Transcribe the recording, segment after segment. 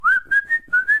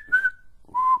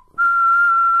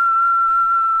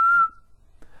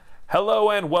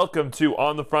Hello and welcome to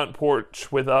On the Front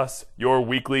Porch with us, your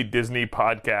weekly Disney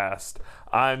podcast.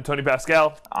 I'm Tony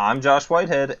Pascal. I'm Josh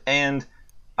Whitehead, and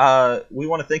we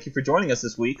want to thank you for joining us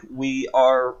this week. We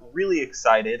are really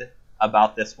excited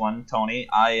about this one, Tony.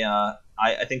 I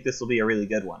think this will be a really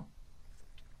good one.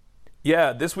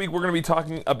 Yeah, this week we're going to be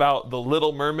talking about The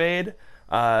Little Mermaid,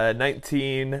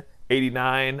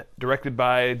 1989, directed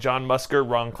by John Musker,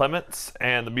 Ron Clements,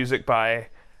 and the music by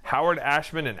Howard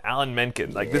Ashman and Alan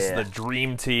Menken. This is the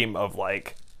dream team of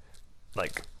like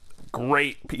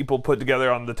great people put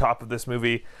together on the top of this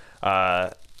movie.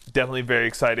 Definitely very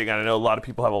exciting. And I know a lot of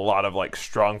people have a lot of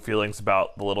strong feelings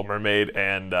about The Little Mermaid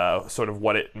and sort of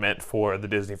what it meant for the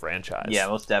Disney franchise. Yeah,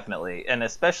 most definitely, and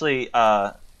especially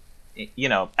Alan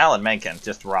Menken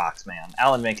just rocks, man.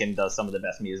 Alan Menken does some of the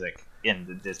best music in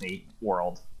the Disney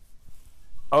world.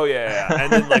 Oh yeah.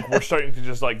 And then we're starting to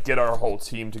just get our whole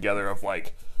team together of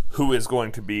who is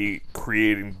going to be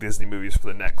creating Disney movies for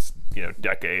the next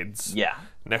decades. Yeah.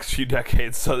 Next few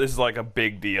decades. So this is a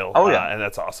big deal. Oh yeah. And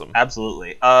that's awesome.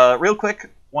 Absolutely. Real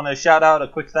quick, want to shout out a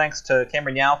quick thanks to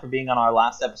Cameron Yao for being on our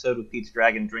last episode with Pete's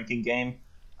Dragon Drinking Game.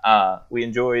 We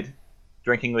enjoyed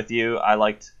drinking with you. I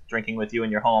liked drinking with you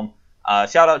in your home.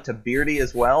 Shout out to Beardy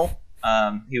as well.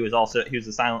 He was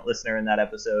a silent listener in that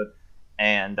episode,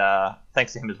 and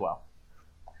thanks to him as well.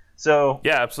 So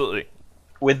yeah, absolutely.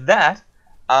 With that,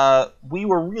 we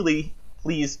were really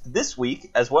pleased this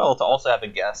week as well to also have a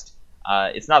guest.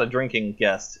 It's not a drinking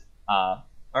guest,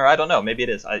 or I don't know, maybe it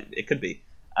is. It could be.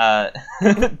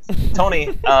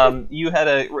 Tony, you had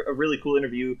a really cool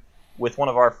interview with one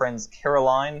of our friends,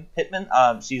 Caroline Pittman.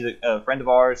 She's a friend of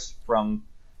ours from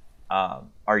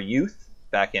our youth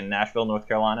back in Nashville, North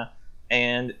Carolina,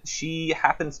 and she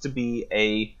happens to be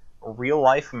a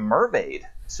real-life mermaid.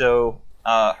 So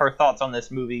her thoughts on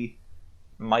this movie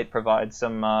might provide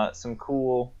some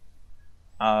cool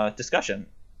discussion.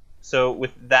 So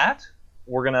with that,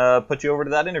 we're gonna put you over to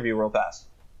that interview real fast.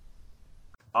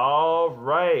 All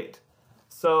right.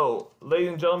 So, ladies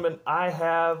and gentlemen, I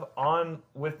have on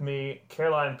with me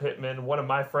Caroline Pittman, one of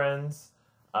my friends,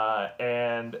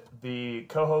 and the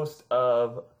co-host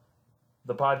of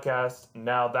the podcast.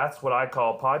 Now, that's what I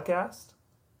call podcast.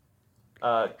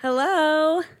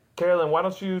 Hello. Caroline, why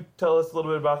don't you tell us a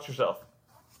little bit about yourself?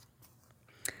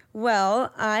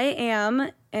 Well, I am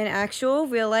an actual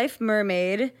real-life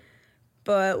mermaid,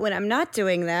 but when I'm not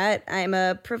doing that, I'm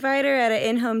a provider at an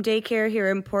in-home daycare here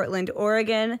in Portland,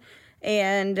 Oregon,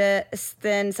 and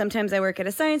then sometimes I work at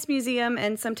a science museum,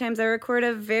 and sometimes I record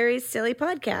a very silly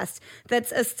podcast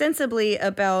that's ostensibly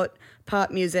about pop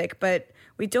music, but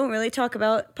we don't really talk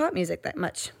about pop music that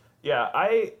much. Yeah,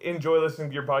 I enjoy listening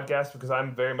to your podcast because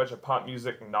I'm very much a pop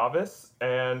music novice,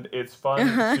 and it's fun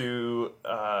to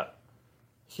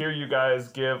hear you guys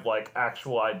give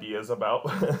actual ideas about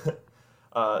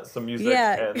some music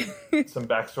and some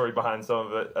backstory behind some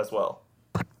of it as well.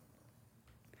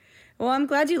 Well, I'm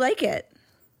glad you like it.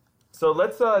 So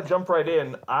let's jump right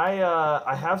in.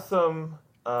 I have some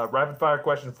rapid fire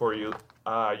questions for you.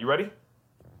 You ready?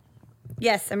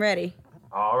 Yes, I'm ready.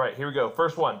 All right, here we go.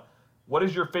 First one. What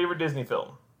is your favorite Disney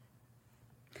film?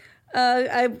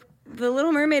 The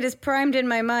Little Mermaid is primed in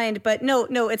my mind, but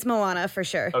no, it's Moana for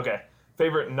sure. Okay.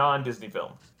 Favorite non-Disney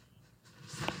film?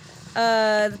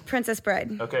 The Princess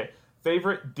Bride. Okay.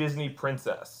 Favorite Disney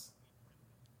princess?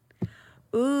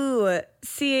 Ooh,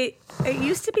 see, it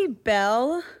used to be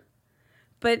Belle,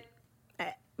 but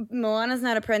Moana's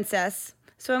not a princess,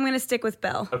 so I'm going to stick with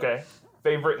Belle. Okay.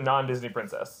 Favorite non-Disney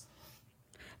princess?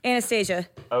 Anastasia.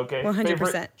 Okay. 100%.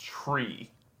 Favorite tree?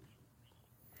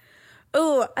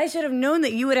 Oh, I should have known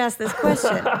that you would ask this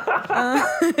question.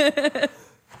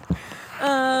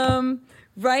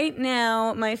 Right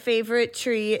now, my favorite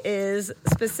tree is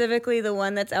specifically the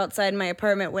one that's outside my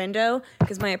apartment window,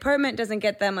 because my apartment doesn't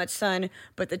get that much sun,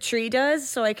 but the tree does,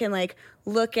 so I can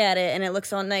look at it and it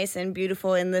looks all nice and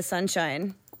beautiful in the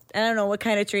sunshine. I don't know what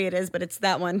kind of tree it is, but it's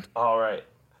that one. All right.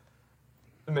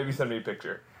 Maybe send me a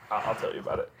picture. I'll tell you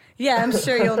about it. Yeah, I'm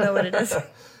sure you'll know what it is.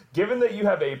 Given that you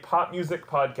have a pop music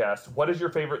podcast, what is your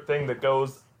favorite thing that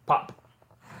goes pop?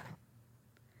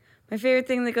 My favorite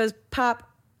thing that goes pop,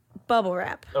 bubble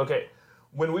wrap. Okay.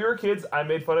 When we were kids, I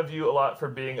made fun of you a lot for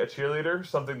being a cheerleader,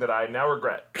 something that I now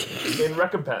regret. In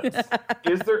recompense,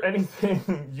 is there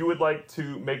anything you would like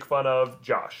to make fun of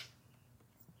Josh?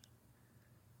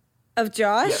 Of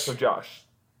Josh? Yes, of Josh.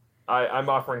 I'm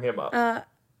offering him up.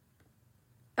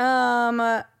 I'm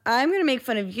gonna make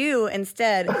fun of you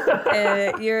instead.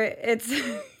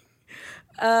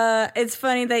 It's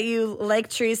funny that you like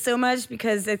trees so much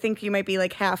because I think you might be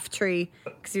half tree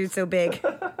because you're so big.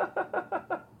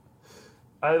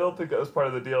 I don't think that was part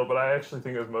of the deal, but I actually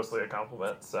think it was mostly a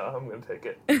compliment, so I'm going to take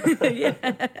it. Yeah.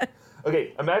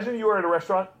 Okay, imagine you are at a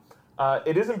restaurant.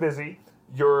 It isn't busy.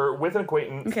 You're with an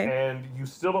acquaintance, Okay. and you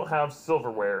still don't have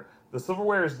silverware. The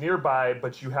silverware is nearby,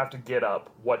 but you have to get up.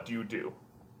 What do you do?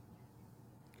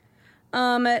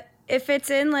 If it's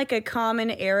in like a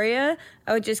common area,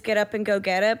 I would just get up and go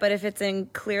get it. But if it's in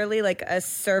clearly like a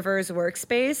server's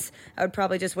workspace, I would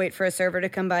probably just wait for a server to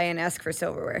come by and ask for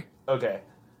silverware. Okay.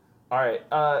 All right.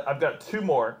 I've got two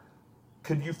more.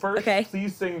 Could you first Okay.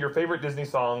 please sing your favorite Disney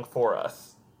song for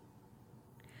us?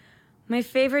 My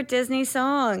favorite Disney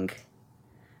song.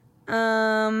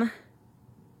 Oh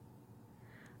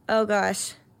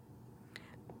gosh.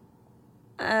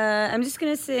 I'm just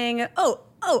gonna sing. Oh,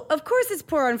 of course it's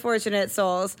Poor Unfortunate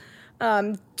Souls.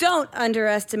 Don't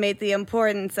underestimate the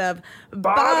importance of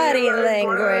body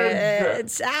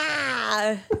language.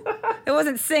 It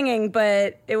wasn't singing,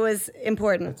 but it was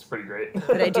important It's pretty great.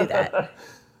 that I do that.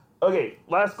 Okay,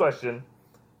 last question.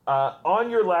 On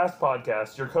your last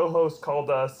podcast, your co-host called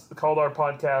our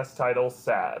podcast title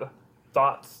 "Sad."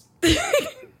 Thoughts?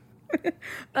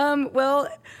 Well,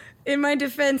 in my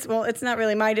defense, well, it's not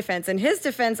really my defense. In his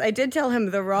defense, I did tell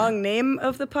him the wrong name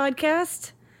of the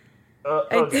podcast.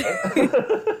 Okay.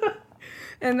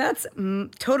 And that's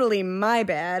totally my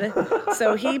bad.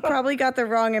 So he probably got the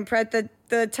wrong impression.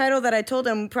 The title that I told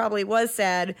him probably was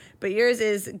sad, but yours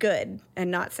is good and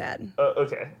not sad.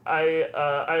 Okay,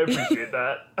 I appreciate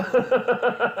that.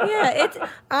 Yeah,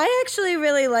 I actually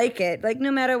really like it. Like,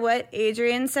 no matter what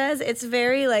Adrian says, it's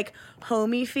very like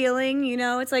homey feeling. You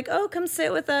know, it's like, oh, come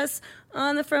sit with us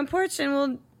on the front porch and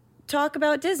we'll talk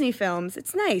about Disney films.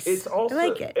 It's nice. It's also, I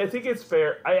like it. I think it's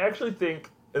fair. I actually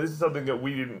think this is something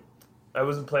that I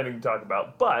wasn't planning to talk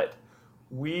about, but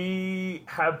we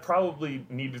have probably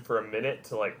needed for a minute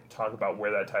to like talk about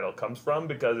where that title comes from,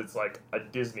 because it's like a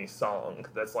Disney song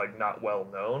that's like not well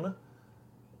known.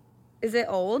 Is it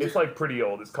old? It's like pretty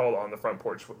old. It's called "On the Front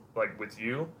Porch with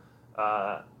You,"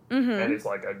 and it's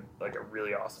like a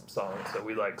really awesome song. So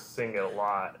we like sing it a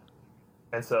lot,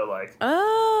 and so like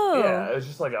yeah, it's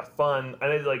just like a fun,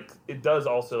 and it does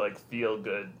also like feel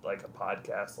good, like a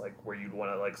podcast, like where you'd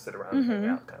want to like sit around and hang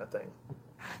out kind of thing.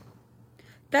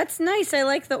 That's nice. I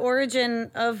like the origin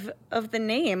of the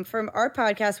name. From our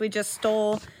podcast, we just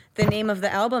stole the name of the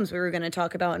albums we were going to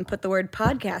talk about and put the word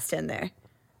podcast in there.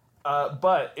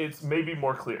 But it's maybe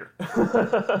more clear.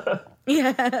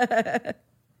 Yeah.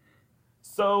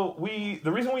 So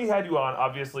the reason we had you on,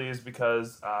 obviously, is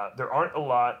because there aren't a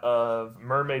lot of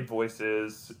mermaid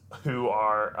voices who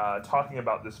are talking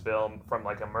about this film from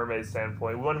like a mermaid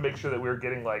standpoint. We want to make sure that we're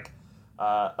getting like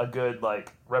a good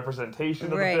like representation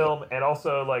of the Right. film, and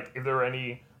also like if there were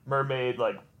any mermaid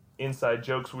like inside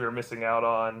jokes we were missing out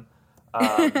on.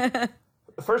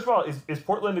 First of all, is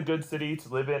Portland a good city to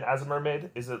live in as a mermaid?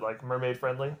 Is it like mermaid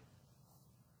friendly?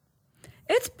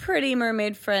 It's pretty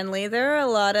mermaid friendly. There are a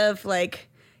lot of like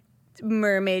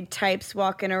mermaid types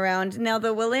walking around. Now,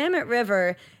 the Willamette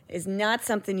River is not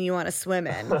something you want to swim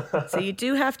in. So you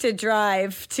do have to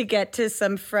drive to get to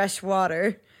some fresh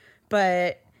water.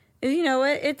 But you know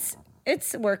what?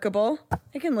 It's workable.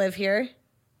 I can live here.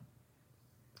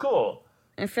 Cool.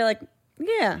 I feel like,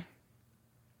 yeah,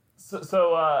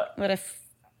 So what a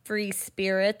free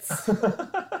spirits.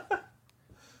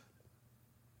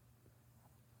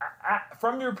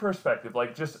 from your perspective,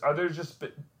 like, are there just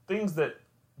things that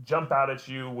jump out at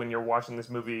you when you're watching this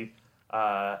movie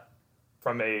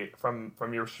from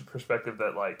your perspective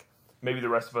that like maybe the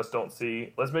rest of us don't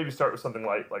see? Let's maybe start with something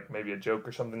like maybe a joke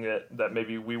or something that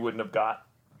maybe we wouldn't have got.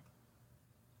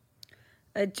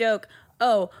 A joke.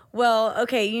 Oh, well,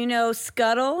 okay, you know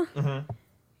Scuttle? Mm-hmm.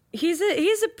 He's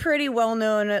a pretty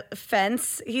well-known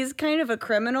fence. He's kind of a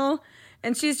criminal,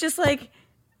 and she's just like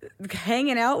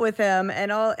hanging out with him,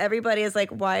 and everybody is like,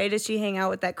 why does she hang out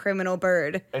with that criminal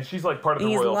bird? And she's like part of the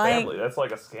He's royal lying. family. That's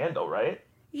like a scandal, right?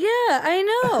 Yeah, I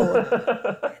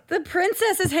know. The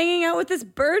princess is hanging out with this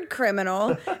bird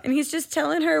criminal, and he's just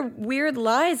telling her weird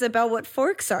lies about what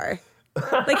forks are.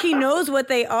 Like, he knows what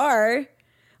they are.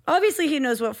 Obviously, he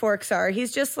knows what forks are.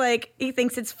 He's just like, he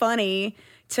thinks it's funny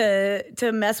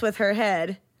to mess with her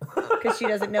head because she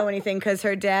doesn't know anything because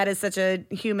her dad is such a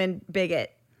human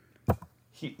bigot.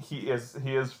 He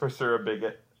is for sure a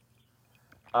bigot.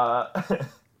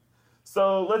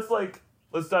 So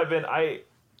let's dive in. I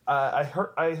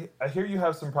hear you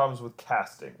have some problems with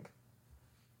casting.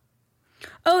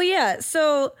 Oh, yeah.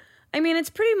 So, I mean, it's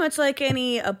pretty much like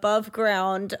any above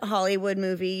ground Hollywood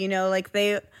movie, you know, like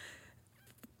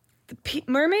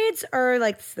mermaids are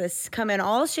like this, come in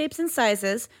all shapes and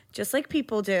sizes, just like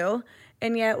people do.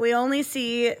 And yet we only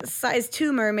see size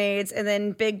 2 mermaids and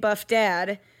then big buff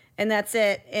dad, and that's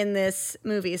it in this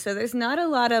movie. So there's not a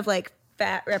lot of like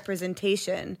fat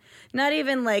representation. Not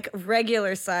even like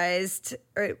regular sized,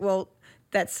 or well,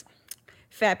 that's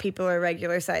fat people are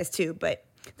regular size too, but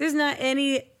there's not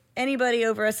anybody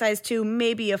over a size 2,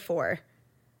 maybe a 4.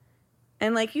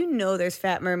 And like there's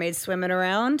fat mermaids swimming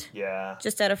around. Yeah.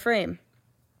 Just out of frame.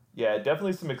 Yeah,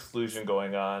 definitely some exclusion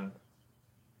going on.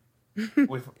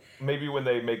 With maybe when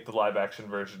they make the live action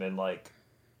version in like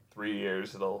 3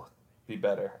 years, it'll be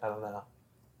better. I don't know.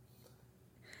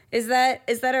 Is that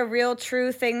a real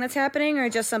true thing that's happening, or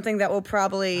just something that will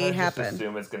probably I happen? just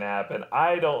assume it's gonna happen.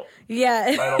 I don't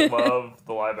Yeah. love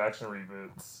the live action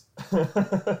reboots.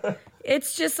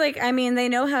 It's just like, I mean, they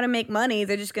know how to make money.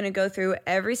 They're just going to go through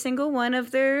every single one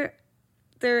of their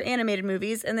animated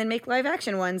movies and then make live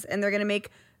action ones, and they're going to make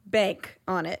bank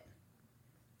on it.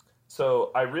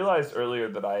 So I realized earlier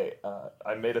that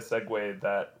I made a segue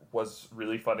that was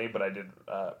really funny, but I didn't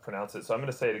pronounce it. So I'm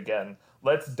going to say it again.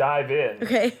 Let's dive in.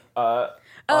 Okay. On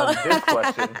this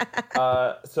question.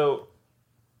 So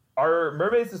are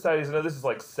mermaid societies, I know this is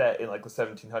like set in like the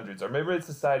 1700s, are mermaid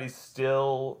societies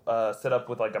still set up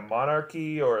with like a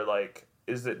monarchy, or like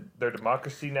is it their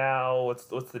democracy now? What's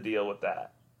the deal with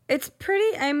that? It's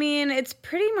pretty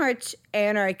much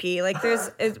anarchy. Like there's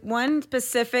one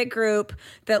specific group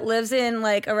that lives in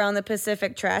like around the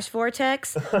Pacific trash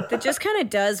vortex that just kind of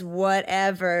does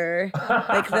whatever.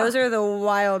 Like those are the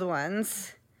wild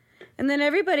ones. And then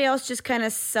everybody else just kind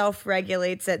of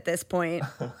self-regulates at this point.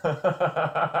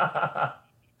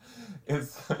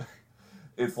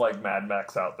 It's like Mad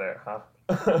Max out there,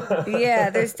 huh?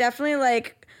 Yeah, there's definitely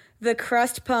like the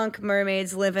crust punk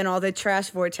mermaids live in all the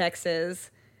trash vortexes.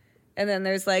 And then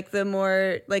there's like the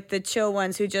more like the chill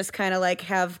ones who just kind of like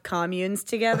have communes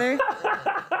together.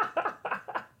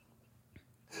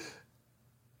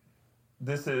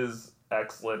 This is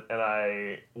excellent, and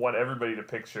I want everybody to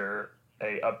picture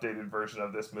a updated version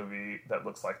of this movie that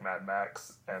looks like Mad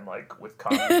Max and like with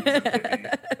comedies and pity,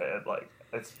 and like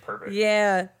it's perfect.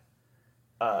 Yeah.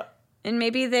 And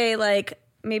maybe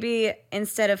maybe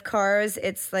instead of cars,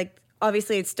 it's like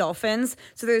obviously it's dolphins,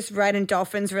 so they're just riding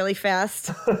dolphins really fast.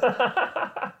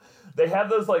 They have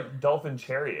those like dolphin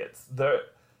chariots. They're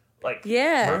like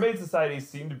mermaid societies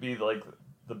seem to be like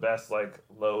the best like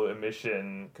low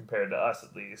emission compared to us,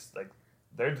 at least. Like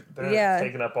they're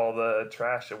taking up all the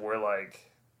trash, and we're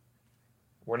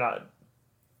not.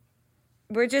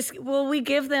 We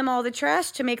give them all the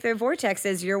trash to make their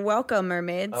vortexes. You're welcome,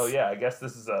 mermaids. Oh yeah, I guess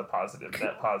this is a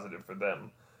net positive for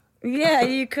them. Yeah,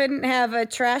 you couldn't have a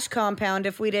trash compound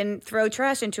if we didn't throw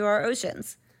trash into our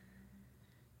oceans.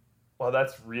 Well,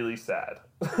 that's really sad.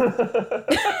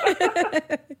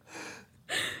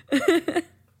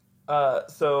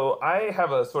 So I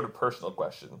have a sort of personal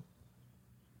question.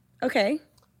 Okay.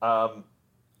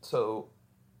 So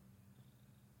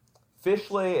fish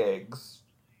lay eggs,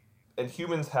 and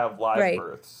humans have live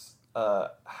births.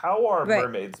 How are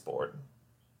mermaids born?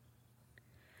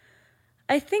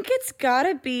 I think it's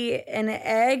gotta be an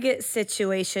egg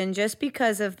situation just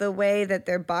because of the way that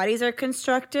their bodies are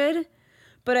constructed.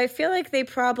 But I feel like they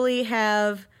probably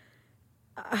have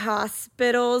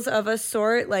hospitals of a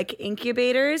sort, like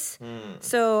incubators.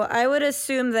 So I would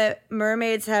assume that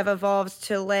mermaids have evolved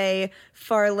to lay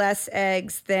far less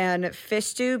eggs than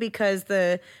fish do because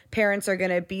the parents are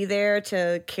going to be there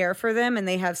to care for them, and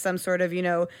they have some sort of,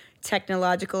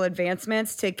 technological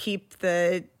advancements to keep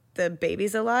the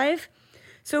babies alive.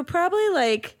 So probably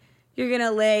like you're going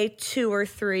to lay 2 or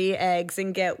 3 eggs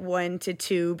and get 1 to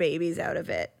 2 babies out of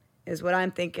it, is what I'm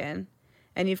thinking.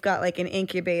 And you've got like an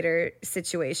incubator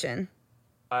situation.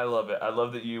 I love it. I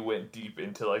love that you went deep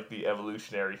into like the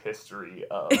evolutionary history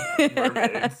of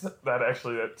mermaids.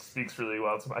 That speaks really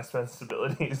well to my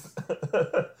sensibilities.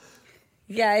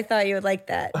 Yeah, I thought you would like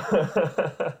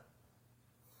that.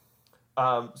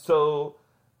 So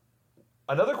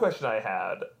another question I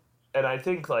had, and I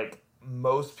think like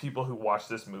most people who watch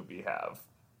this movie have,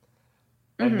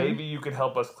 and maybe you could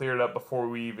help us clear it up before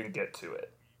we even get to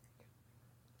it.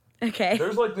 Okay.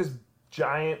 There's like this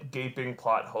giant gaping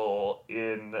plot hole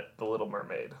in The Little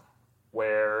Mermaid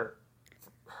where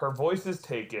her voice is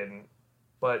taken,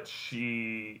 but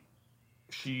she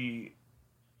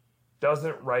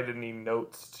doesn't write any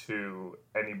notes to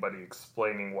anybody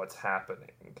explaining what's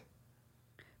happening.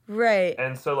 Right.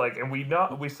 And so like, and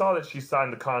we saw that she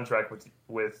signed the contract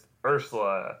with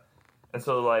Ursula. And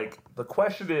so like the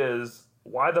question is,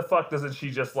 why the fuck doesn't she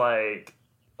just like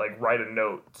write a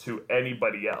note to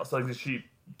anybody else? Like,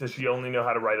 does she only know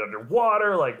how to write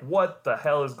underwater? Like, what the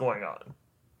hell is going on?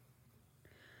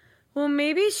 Well,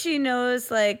 maybe she knows,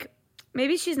 like,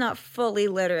 maybe she's not fully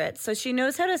literate, so she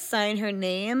knows how to sign her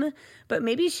name, but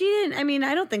maybe she didn't. I mean,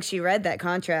 I don't think she read that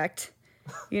contract.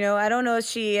 I don't know if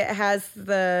she has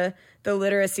the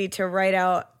literacy to write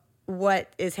out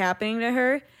what is happening to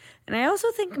her. And I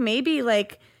also think maybe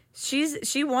like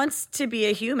she wants to be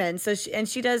a human, so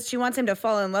she wants him to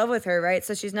fall in love with her, right?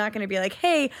 So she's not going to be like,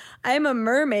 "Hey, I'm a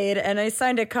mermaid and I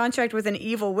signed a contract with an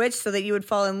evil witch so that you would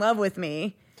fall in love with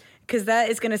me," because that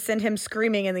is going to send him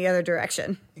screaming in the other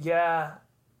direction. Yeah,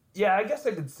 I guess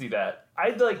I could see that.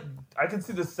 I can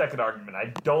see the second argument.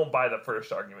 I don't buy the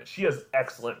first argument. She has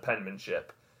excellent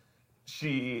penmanship.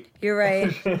 You're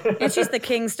right, and she's the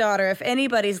king's daughter. If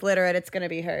anybody's literate, it's going to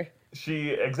be her.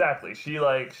 She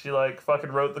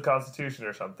fucking wrote the Constitution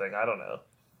or something. I don't know.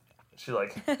 She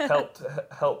helped.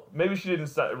 Maybe she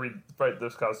didn't write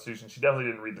this Constitution. She definitely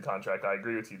didn't read the contract. I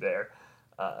agree with you there.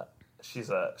 She's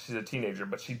a teenager,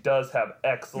 but she does have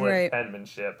excellent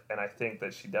penmanship, and I think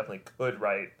that she definitely could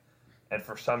write, and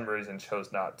for some reason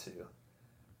chose not to.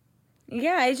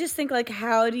 Yeah, I just think like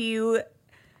how do you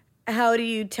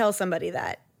tell somebody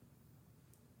that?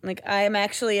 Like, I am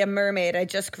actually a mermaid. I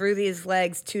just grew these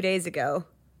legs 2 days ago.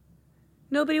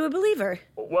 Nobody would believe her.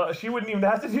 Well, she wouldn't even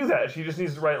have to do that. She just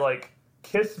needs to write, like,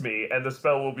 kiss me, and the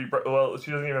spell will be... Well,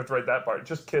 she doesn't even have to write that part.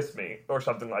 Just kiss me, or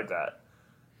something like that.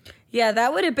 Yeah,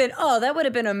 that would have been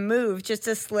a move, just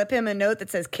to slip him a note that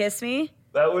says, kiss me.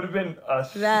 That would have been a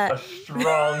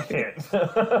strong hint.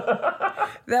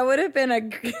 That would have been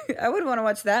I would want to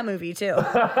watch that movie, too.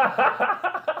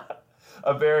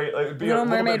 Little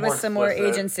Mermaid with some more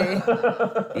agency.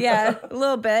 Yeah, a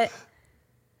little bit.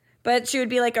 But she would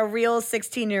be like a real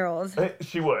 16-year-old.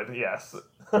 She would, yes.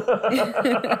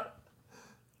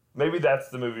 Maybe that's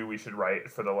the movie we should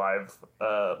write for the live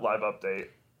update.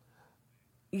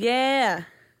 Yeah.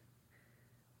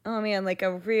 Oh man, like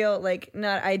a real, like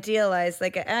not idealized,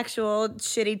 like an actual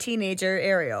shitty teenager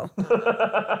Ariel.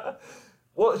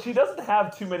 Well, she doesn't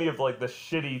have too many of like the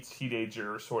shitty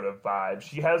teenager sort of vibe.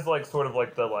 She has like sort of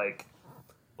like the like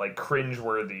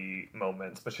cringeworthy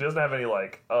moments, but she doesn't have any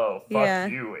like, oh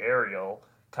fuck you, Ariel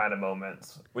kind of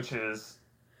moments, which is,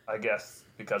 I guess,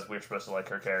 because we're supposed to like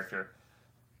her character.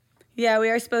 Yeah, we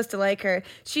are supposed to like her.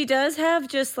 She does have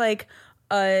just like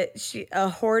a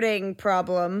hoarding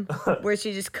problem where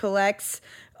she just collects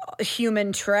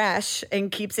human trash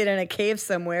and keeps it in a cave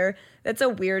somewhere. That's a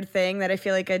weird thing that I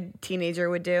feel like a teenager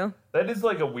would do. That is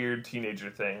like a weird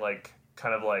teenager thing, like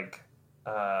kind of like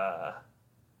a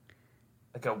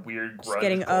weird grudge just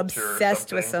getting culture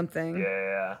obsessed with something.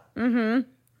 Yeah. Mm-hmm.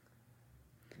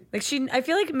 Like I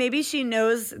feel like maybe she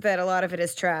knows that a lot of it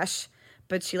is trash,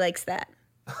 but she likes that.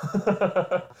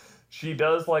 She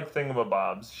does like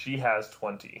thingamabobs. She has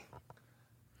 20.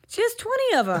 She has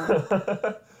 20 of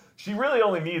them. She really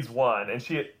only needs one, and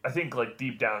I think, like,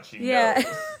 deep down she knows.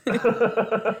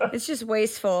 It's just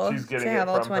wasteful She's getting to have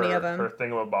it all from 20 of them. her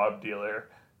thingamabob dealer.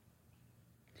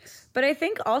 But I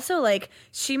think also, like,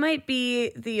 she might be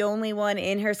the only one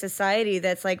in her society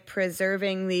that's, like,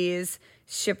 preserving these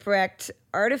shipwrecked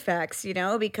artifacts,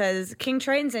 because King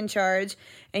Triton's in charge,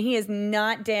 and he is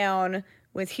not down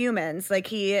with humans. Like,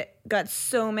 he got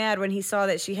so mad when he saw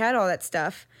that she had all that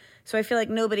stuff. So I feel like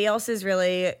nobody else is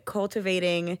really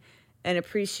cultivating an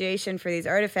appreciation for these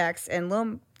artifacts, and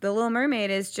the Little Mermaid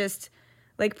is just,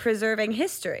 like, preserving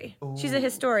history. Ooh. She's a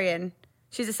historian.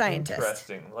 She's a scientist.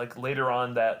 Interesting. Like, later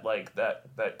on, that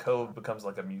cove becomes,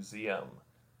 like, a museum.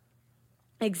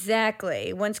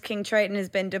 Exactly. Once King Triton has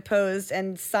been deposed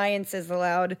and science is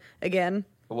allowed again.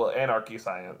 Well, anarchy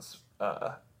science.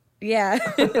 Yeah.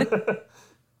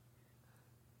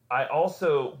 I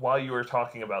also, while you were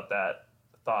talking about that,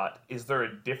 thought, is there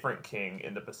a different king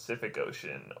in the Pacific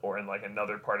Ocean or in like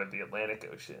another part of the Atlantic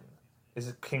Ocean? Is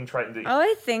it King Triton? Oh,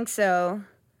 I think so.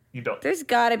 You don't. There's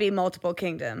got to be multiple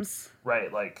kingdoms.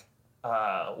 Right, like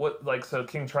so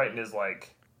King Triton is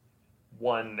like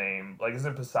one name. Like,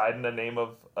 isn't Poseidon a name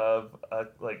of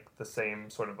like the same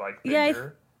sort of like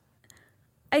figure? Yeah,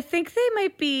 I think they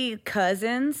might be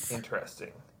cousins.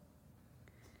 Interesting.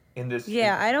 In this.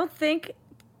 Yeah,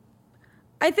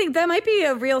 I think that might be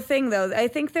a real thing, though. I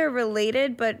think they're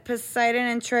related, but Poseidon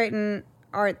and Triton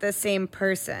aren't the same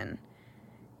person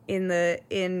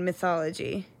in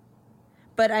mythology.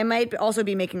 But I might also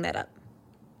be making that up.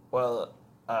 Well,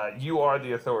 you are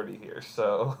the authority here,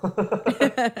 so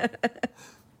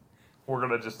we're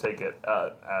going to just take it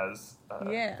as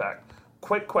fact.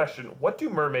 Quick question. What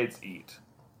do mermaids eat?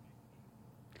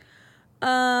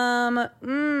 Well,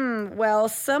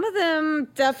 some of them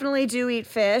definitely do eat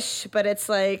fish, but it's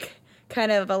like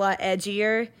kind of a lot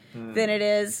edgier than it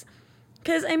is.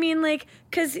 Because, I mean, like,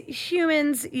 because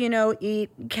humans, eat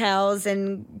cows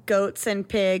and goats and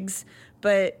pigs,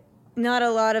 but not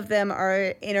a lot of them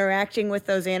are interacting with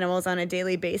those animals on a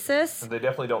daily basis. And they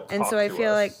definitely don't talk And so I to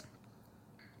feel us. like,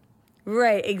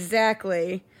 right,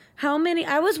 exactly.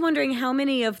 I was wondering how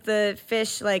many of the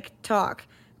fish, like, talk.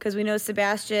 Because we know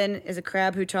Sebastian is a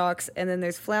crab who talks, and then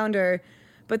there's Flounder.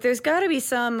 But there's got to be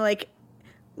some, like,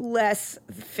 less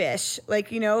fish. Like,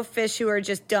 fish who are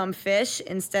just dumb fish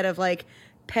instead of, like,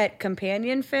 pet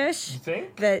companion fish. You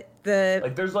think? Like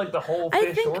there's like the whole I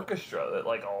fish think- orchestra that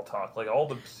like all talk. Like all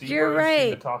the You're seabirds seem to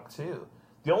right. talk too.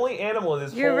 The only animal in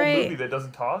this You're whole right. movie that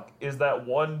doesn't talk is that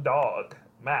one dog,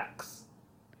 Max.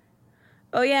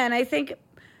 Oh, yeah, and I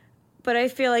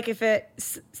feel like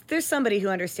there's somebody who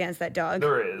understands that dog.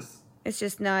 There is. It's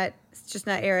just not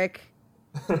Eric.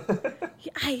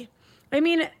 I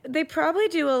mean, they probably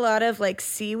do a lot of like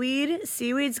seaweed.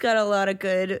 Seaweed's got a lot of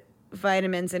good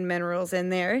vitamins and minerals in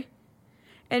there.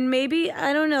 And maybe,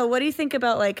 I don't know, what do you think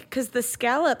about like, because the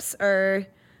scallops are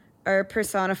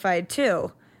personified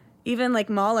too. Even like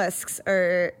mollusks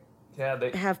Yeah,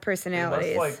 they have They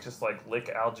personalities. must just lick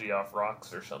algae off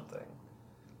rocks or something.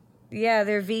 Yeah,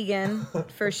 they're vegan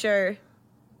for sure.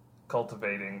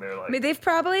 Cultivating their I mean, they've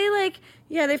probably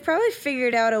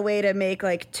figured out a way to make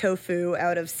like tofu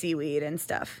out of seaweed and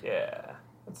stuff. Yeah,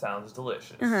 it sounds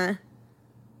delicious.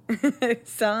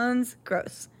 Sounds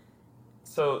gross.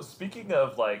 So speaking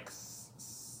of like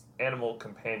animal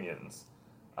companions,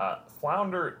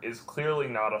 Flounder is clearly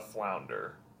not a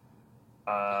flounder.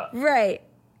 Right.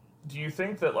 Do you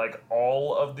think that like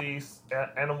all of these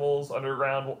animals,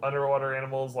 underwater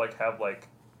animals, like have like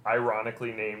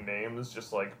ironically named names just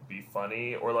to, like be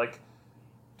funny, or like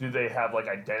do they have like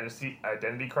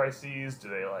identity crises? Do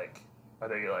they are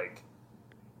they like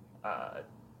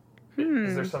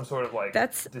is there some sort of like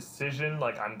That's- decision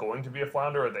like I'm going to be a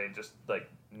flounder, or are they just like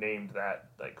named that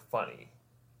like funny?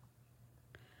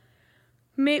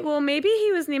 Maybe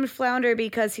he was named Flounder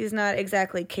because he's not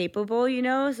exactly capable,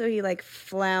 so he like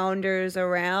flounders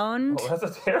around. Oh,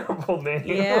 that's a terrible name.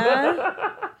 Yeah.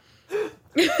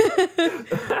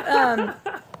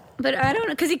 But I don't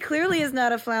know, because he clearly is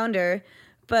not a flounder.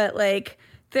 But like,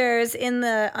 there's in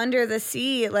the Under the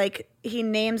Sea, like he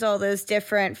names all those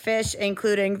different fish,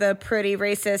 including the pretty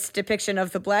racist depiction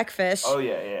of the blackfish. Oh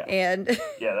yeah. And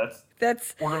Yeah,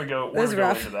 that's we're gonna go was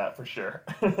rough. into that for sure.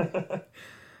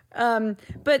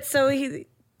 But so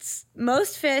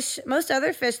most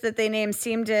other fish that they name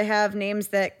seem to have names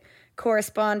that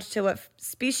correspond to what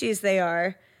species they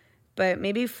are. But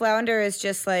maybe Flounder is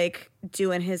just like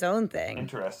doing his own thing.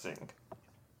 Interesting.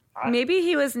 Maybe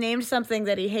he was named something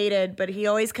that he hated, but he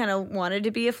always kind of wanted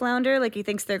to be a flounder. Like he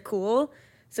thinks they're cool.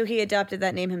 So he adopted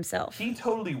that name himself. He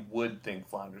totally would think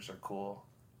flounders are cool.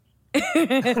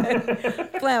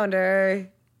 Flounder.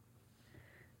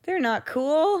 They're not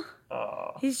cool.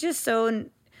 Oh, He's just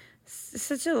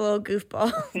such a little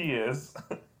goofball. he is.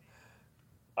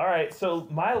 All right, so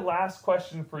my last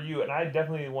question for you, and I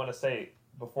definitely want to say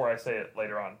before I say it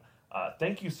later on,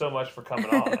 thank you so much for coming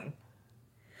on.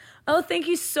 Oh, thank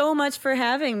you so much for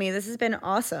having me. This has been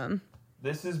awesome.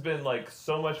 This has been like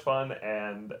so much fun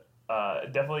and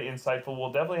definitely insightful.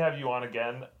 We'll definitely have you on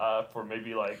again for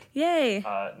maybe like Yay.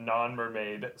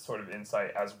 non-mermaid sort of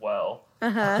insight as well.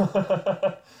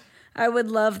 I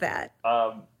would love that.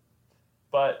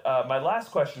 But my last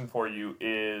question for you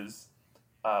is,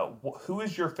 who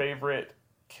is your favorite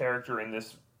character in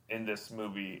this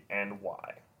movie and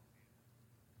why?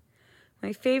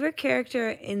 My favorite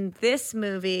character in this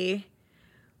movie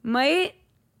might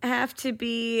have to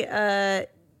be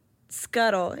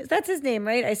Scuttle. That's his name,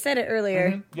 right? I said it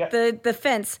earlier. Mm-hmm. Yeah. The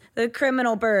fence, the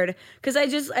criminal bird. Because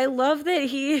I love that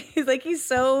he's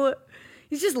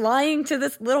just lying to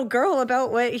this little girl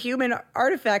about what human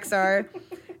artifacts are.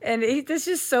 And it's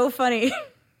just so funny.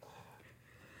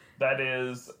 That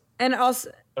is. And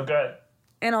also Okay.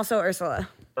 Ursula.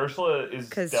 Ursula is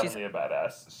 'Cause definitely a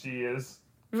badass. She is.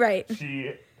 Right.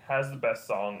 She has the best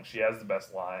song. She has the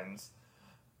best lines.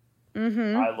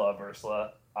 Mm-hmm. I love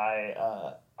Ursula.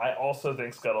 I also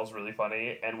think Scuttle's really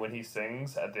funny, and when he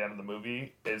sings at the end of the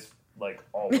movie, is like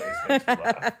always makes me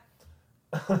laugh.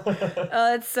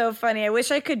 Oh, it's so funny. I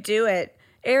wish I could do it.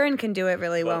 Erin can do it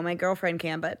really well. But- My girlfriend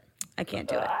can, but I can't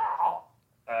do it.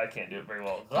 I can't do it very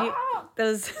well.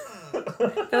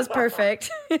 That was perfect.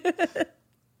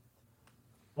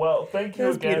 Well, thank you That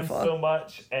was again beautiful. so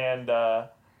much, and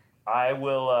I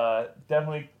will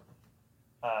definitely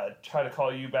try to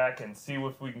call you back and see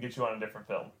if we can get you on a different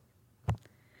film.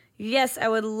 Yes, I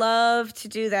would love to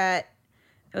do that.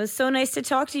 It was so nice to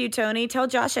talk to you, Tony. Tell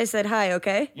Josh I said hi,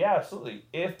 okay? Yeah, absolutely.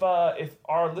 If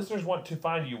our listeners want to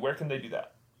find you, where can they do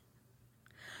that?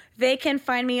 They can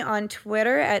find me on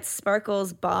Twitter at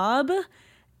SparklesBob,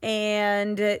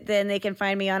 and then they can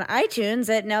find me on iTunes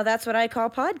at Now That's What I Call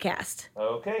Podcast.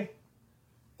 Okay.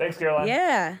 Thanks, Caroline.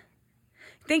 Yeah.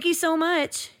 Thank you so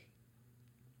much.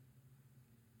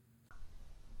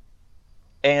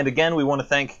 And again, we want to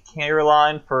thank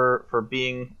Caroline for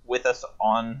being with us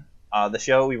on the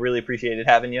show. We really appreciated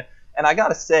having you. And I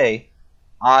gotta say,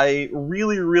 I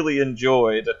really, really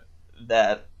enjoyed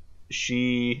that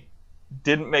she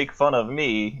didn't make fun of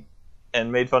me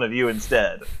and made fun of you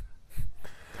instead.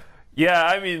 Yeah,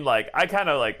 I mean, like, I kind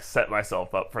of, like, set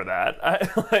myself up for that.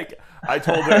 I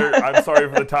told her, I'm sorry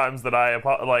for the times that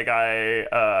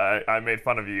I made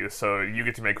fun of you, so you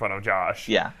get to make fun of Josh.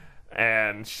 Yeah.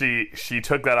 And she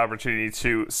took that opportunity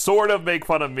to sort of make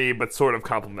fun of me, but sort of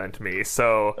compliment me.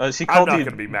 So she called I'm not you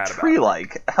going to be mad about it.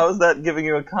 tree-like. How is that giving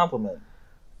you a compliment?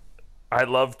 I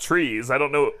love trees. I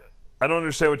don't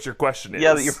understand what your question is.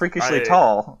 Yeah, that you're freakishly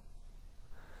tall.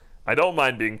 I don't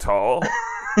mind being tall.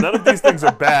 None of these things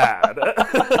are bad.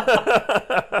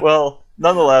 Well,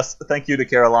 nonetheless, thank you to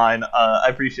Caroline. I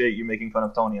appreciate you making fun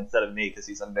of Tony instead of me because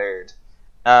he's a nerd.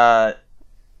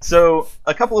 So,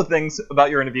 a couple of things about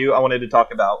your interview I wanted to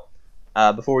talk about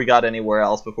before we got anywhere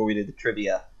else, before we did the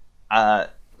trivia.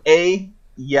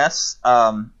 Yes,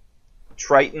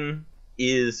 Triton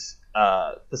is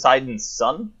Poseidon's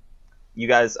son. You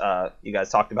guys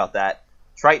talked about that.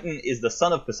 Triton is the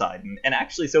son of Poseidon, and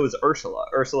actually so is Ursula.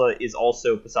 Ursula is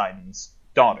also Poseidon's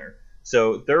daughter.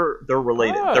 So they're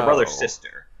related. Oh. They're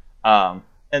brother-sister.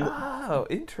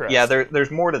 Interesting. Yeah, there's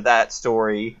more to that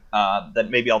story that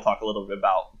maybe I'll talk a little bit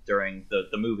about during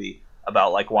the movie,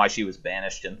 about like why she was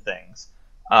banished and things.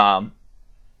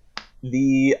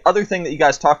 The other thing that you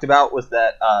guys talked about was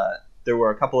that there were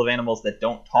a couple of animals that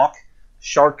don't talk.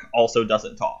 Shark also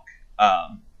doesn't talk.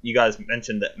 You guys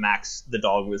mentioned that Max the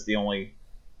dog was the only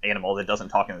animal that doesn't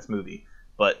talk in this movie.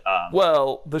 But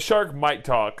well, the shark might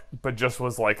talk, but just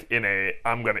was like in a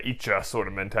 "I'm gonna eat ya" sort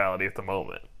of mentality at the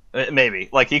moment. Maybe.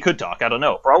 Like, he could talk. I don't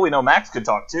know. For all we know, Max could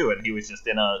talk, too, and he was just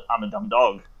in a I'm a dumb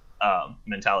dog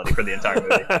mentality for the entire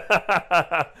movie.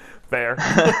 Fair.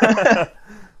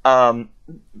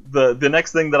 The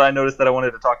next thing that I noticed that I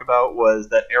wanted to talk about was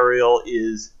that Ariel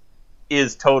is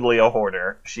totally a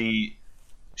hoarder. She's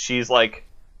like...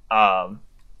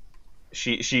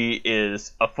 She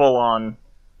is a full-on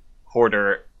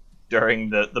hoarder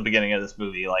during the beginning of this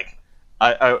movie. Like,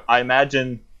 I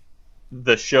imagine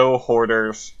the show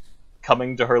hoarders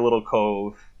coming to her little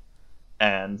cove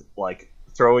and like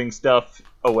throwing stuff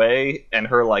away, and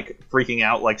her like freaking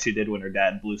out like she did when her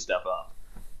dad blew stuff up.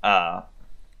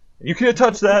 You can't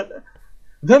touch that.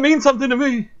 That means something to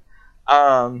me.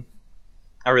 I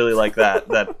really like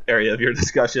that area of your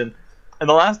discussion. And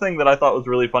the last thing that I thought was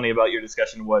really funny about your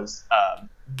discussion was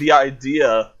the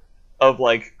idea of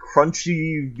like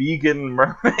crunchy vegan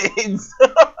mermaids.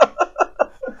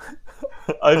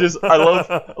 I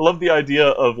love the idea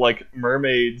of like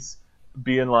mermaids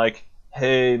being like,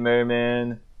 "Hey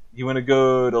merman, you want to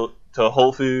go to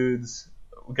Whole Foods?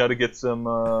 We got to get some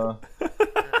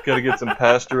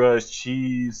pasteurized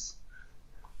cheese."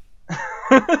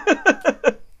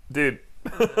 Dude.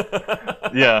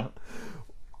 Yeah.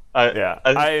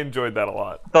 I enjoyed that a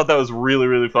lot. Thought that was really,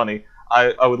 really funny.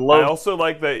 I would love. I also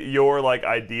like that your like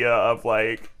idea of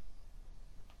like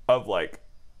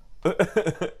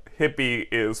hippie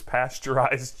is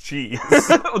pasteurized cheese.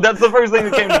 That's the first thing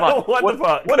that came to mind. What the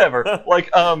fuck? Whatever.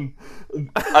 Like, I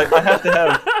have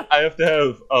to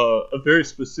have a very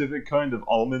specific kind of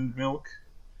almond milk.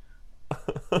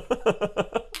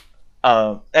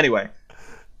 Anyway,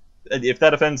 if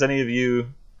that offends any of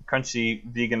you crunchy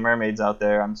vegan mermaids out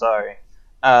there, I'm sorry.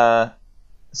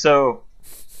 So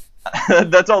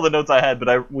that's all the notes I had.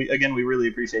 But we really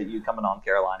appreciate you coming on,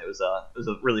 Caroline. It was a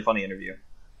really funny interview.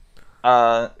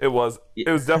 It was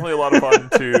definitely a lot of fun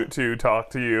to talk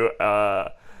to you.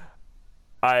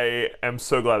 I am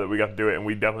so glad that we got to do it, and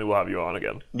we definitely will have you on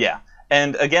again. Yeah,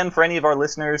 and again, for any of our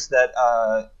listeners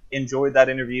that enjoyed that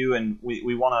interview, and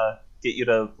we want to get you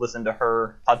to listen to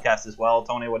her podcast as well.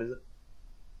 Tony, what is it?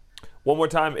 One more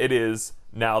time, it is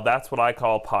Now That's What I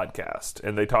Call Podcast,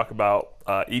 and they talk about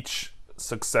each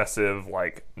successive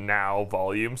like now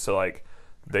volume. So like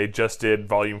they just did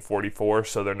volume 44,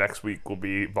 so their next week will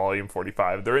be volume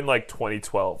 45. They're in like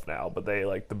 2012 now, but they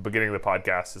like the beginning of the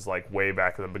podcast is like way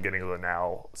back in the beginning of the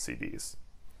Now CDs.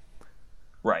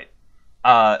 Right.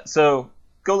 So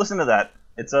go listen to that.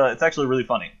 It's actually really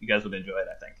funny. You guys would enjoy it,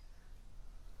 I think.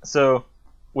 So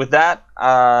with that,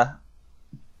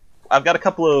 I've got a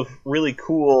couple of really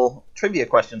cool trivia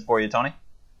questions for you, Tony.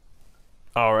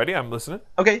 Alrighty, I'm listening.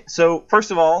 Okay, so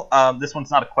first of all, this one's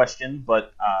not a question,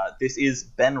 but this is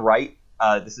Ben Wright.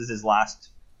 This is his last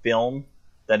film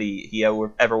that he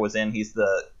ever was in. He's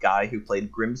the guy who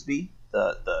played Grimsby,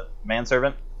 the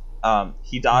manservant.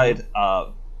 He died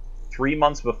 3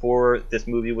 months before this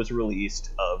movie was released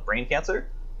of brain cancer,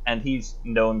 and he's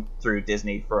known through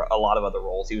Disney for a lot of other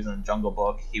roles. He was in Jungle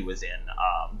Book. He was in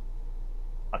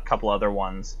a couple other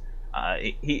ones.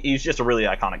 He's just a really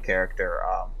iconic character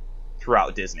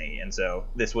throughout Disney, and so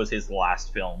this was his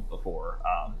last film before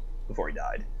he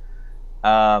died.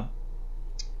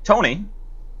 Tony,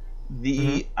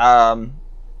 the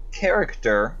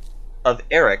character of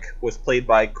Eric was played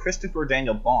by Christopher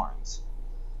Daniel Barnes.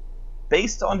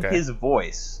 Based on his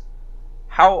voice,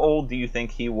 how old do you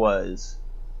think he was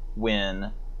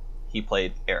when he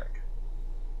played Eric?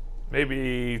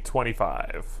 Maybe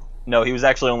 25. No, he was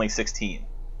actually only 16.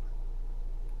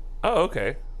 Oh,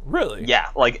 okay. Really?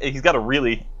 Yeah, like, he's got a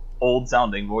really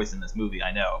old-sounding voice in this movie,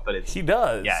 I know, but He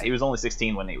does. Yeah, he was only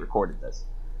 16 when he recorded this.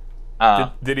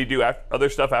 Did he do other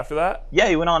stuff after that? Yeah,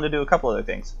 he went on to do a couple other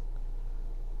things.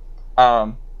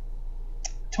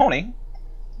 Tony,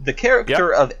 the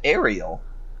character of Ariel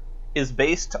is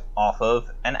based off of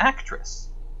an actress.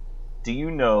 Do you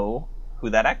know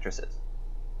who that actress is?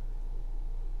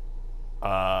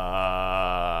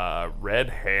 Red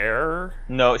hair?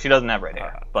 No, she doesn't have red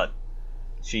hair, but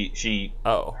she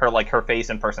her face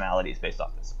and personality is based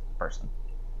off this person.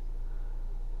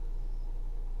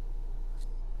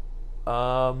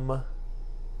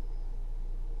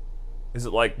 Is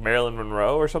it like Marilyn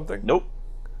Monroe or something? Nope.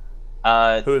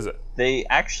 Who is it? They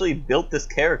actually built this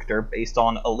character based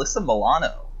on Alyssa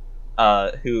Milano,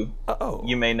 who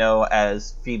you may know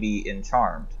as Phoebe in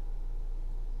Charmed.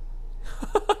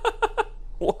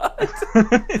 What?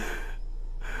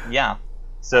 Yeah.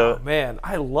 So man,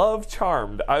 I love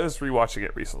Charmed. I was rewatching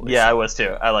it recently. Yeah, I was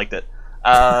too. I liked it.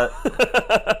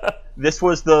 This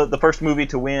was the first movie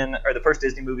to win, or the first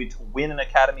Disney movie to win an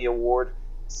Academy Award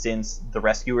since The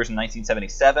Rescuers in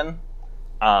 1977.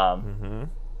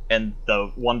 And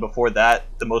the one before that,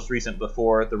 the most recent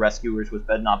before The Rescuers, was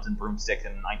Bedknobs and Broomsticks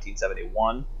in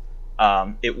 1971.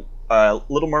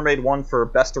 Little Mermaid won for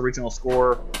Best Original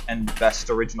Score and Best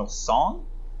Original Song.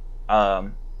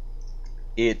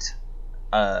 It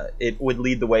would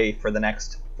lead the way for the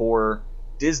next 4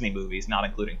 Disney movies, not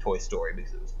including Toy Story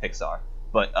because it was Pixar.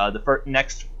 But the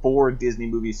next 4 Disney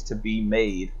movies to be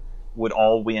made would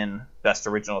all win Best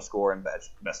Original Score and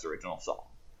Best Original Song.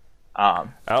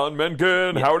 Alan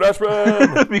Menken, yeah. Howard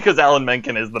Ashman, because Alan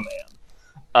Menken is the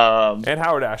man. And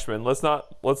Howard Ashman. Let's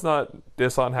not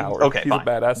diss on Howard. Okay, he's fine. a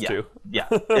badass too. Yeah,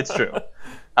 it's true.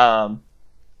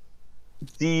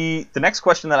 The next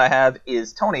question that I have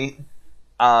is, Tony,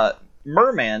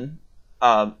 Merman,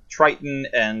 Triton,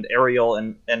 and Ariel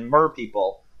and Mer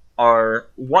people are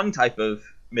one type of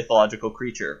mythological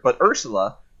creature, but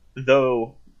Ursula,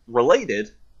 though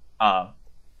related,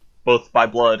 both by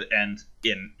blood and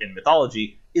in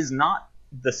mythology, is not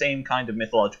the same kind of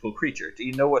mythological creature. Do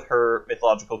you know what her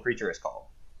mythological creature is called?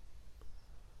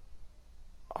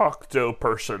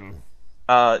 Octoperson.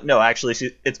 No, actually,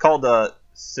 it's called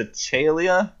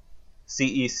Cechalia,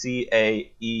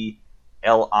 Cecaelia.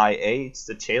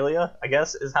 Cechalia, I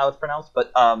guess, is how it's pronounced.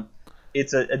 But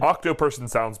it's a Octoperson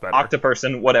sounds better.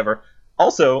 Octoperson, whatever.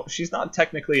 Also, she's not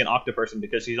technically an octoperson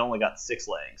because she's only got 6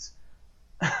 legs.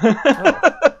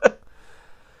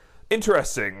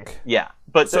 Interesting. Yeah,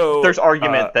 but so, there's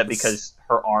argument that because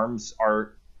her arms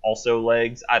are also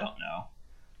legs, I don't know.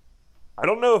 I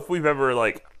don't know if we've ever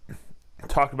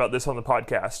talked about this on the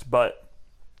podcast, but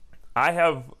I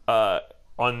have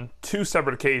on 2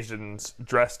 separate occasions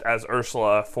dressed as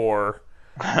Ursula for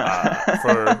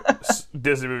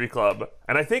Disney Movie Club,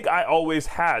 and I think I always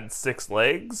had 6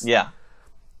 legs. Yeah.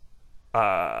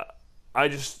 I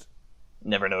just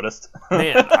never noticed.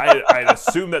 Man, I'd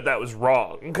assumed that was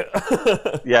wrong.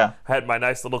 Yeah. I had my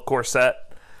nice little corset.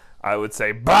 I would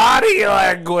say body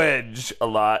language a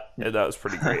lot, and that was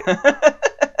pretty great.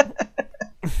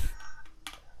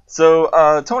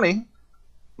 So, Tony,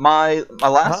 my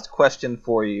last question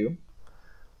for you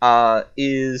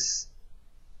is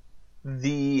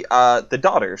the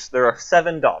daughters. There are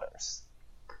 7 daughters.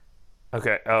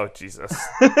 Okay. Oh, Jesus.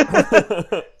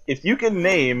 If you can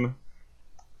name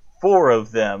 4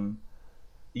 of them,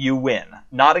 you win.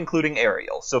 Not including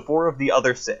Ariel. So 4 of the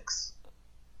other 6.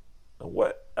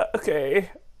 What? Okay.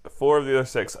 4 of the other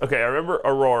 6. Okay, I remember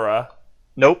Aurora.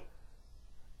 Nope.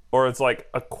 Or it's like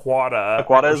Aquata.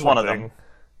 Aquata is one of them.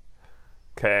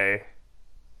 Okay.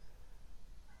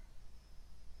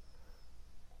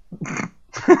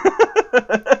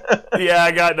 Yeah,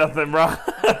 I got nothing, bro.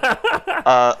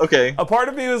 Okay. A part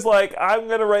of me was like, I'm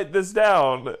gonna write this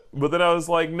down, but then I was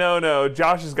like, no,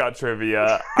 Josh has got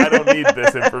trivia. I don't need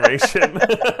this information.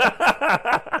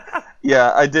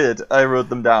 Yeah, I did. I wrote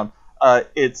them down.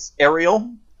 It's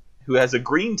Ariel, who has a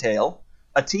green tail,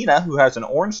 Atina, who has an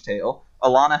orange tail,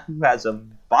 Alana, who has a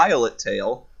violet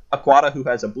tail, Aquata, who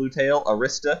has a blue tail,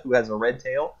 Arista, who has a red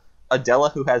tail, Adela,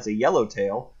 who has a yellow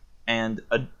tail, and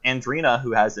Andrina,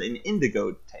 who has an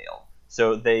indigo tail.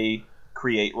 So they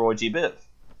create Roy G. Biv.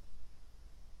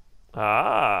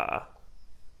 Ah.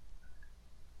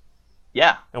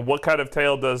 Yeah. And what kind of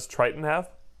tail does Triton have?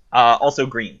 Also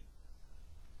green.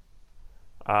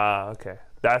 Ah, okay.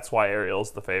 That's why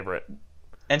Ariel's the favorite.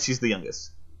 And she's the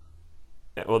youngest.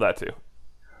 Yeah, well, that too.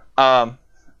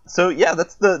 So yeah,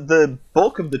 that's the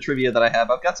bulk of the trivia that I have.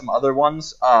 I've got some other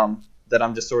ones that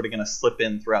I'm just sort of going to slip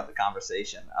in throughout the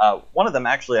conversation. One of them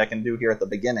actually I can do here at the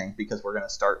beginning because we're going to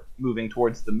start moving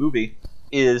towards the movie,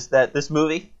 is that this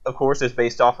movie, of course, is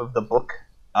based off of the book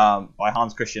by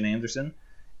Hans Christian Andersen.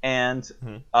 And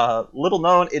little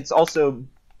known, it's also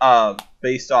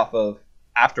based off of,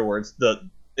 afterwards,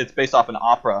 it's based off an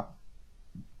opera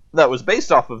that was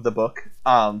based off of the book.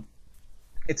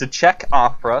 It's a Czech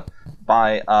opera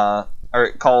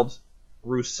called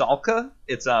Rusalka.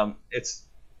 It's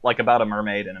like about a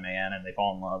mermaid and a man, and they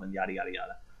fall in love, and yada yada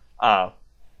yada.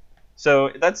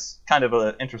 So that's kind of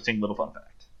an interesting little fun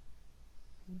fact.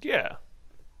 Yeah.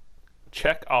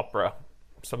 Czech opera.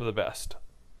 Some of the best.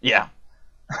 Yeah.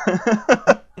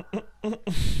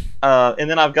 And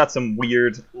then I've got some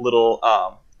weird little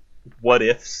what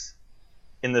ifs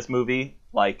in this movie.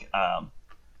 Like,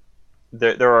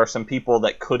 there are some people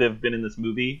that could have been in this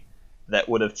movie that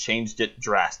would have changed it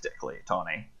drastically,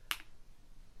 Tony.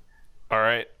 All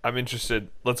right, I'm interested.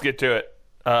 Let's get to it.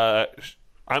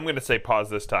 I'm going to say pause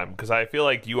this time because I feel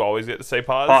like you always get to say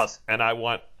pause. Pause. And I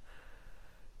want...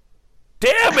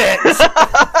 Damn it!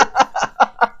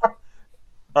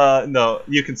 No,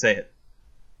 you can say it.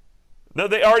 No,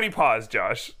 they already paused,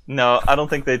 Josh. No, I don't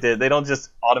think they did. They don't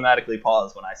just automatically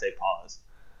pause when I say pause.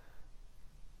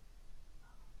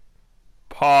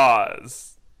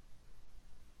 Pause.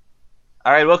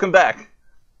 All right, welcome back.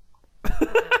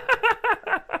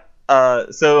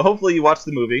 So hopefully you watched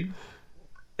the movie.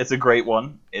 It's a great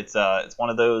one. It's one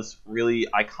of those really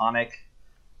iconic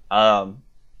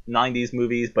 90s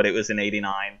movies, but it was in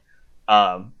 89.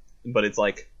 But it's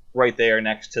like right there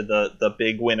next to the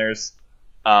big winners.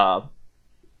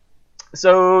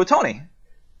 So Tony,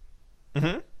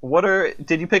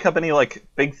 did you pick up any like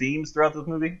big themes throughout this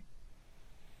movie?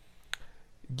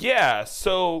 Yeah,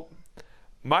 so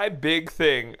my big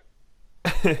thing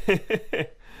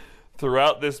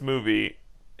throughout this movie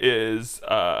is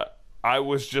I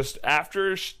was just,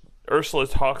 after Ursula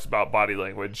talks about body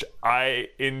language, I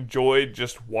enjoyed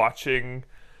just watching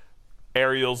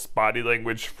Ariel's body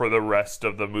language for the rest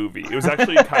of the movie. It was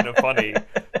actually kind of funny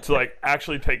to like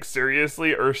actually take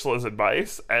seriously Ursula's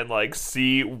advice and like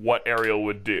see what Ariel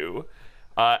would do.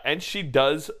 And she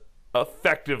does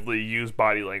effectively use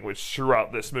body language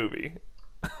throughout this movie.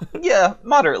 Yeah,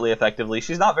 moderately effectively.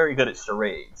 She's not very good at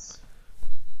charades.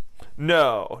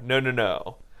 No.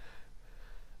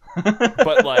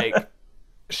 But like,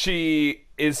 she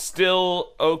is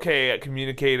still okay at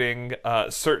communicating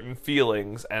certain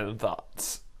feelings and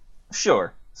thoughts.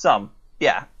 Sure, some,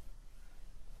 yeah.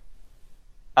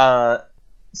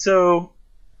 So,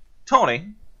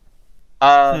 Tony,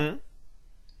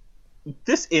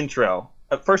 this intro.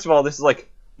 First of all, this is like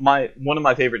one of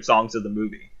my favorite songs of the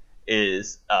movie.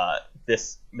 Is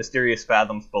this Mysterious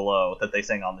Fathoms Below that they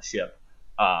sing on the ship,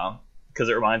 because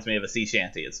it reminds me of a sea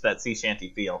shanty. It's that sea shanty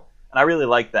feel, and I really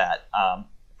like that.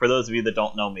 For those of you that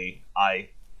don't know me, I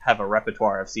have a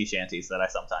repertoire of sea shanties that I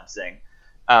sometimes sing.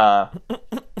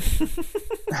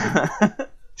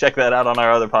 Check that out on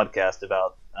our other podcast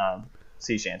about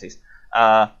sea shanties.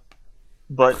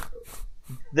 But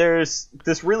there's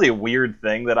this really weird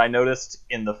thing that I noticed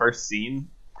in the first scene,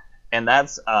 and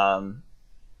that's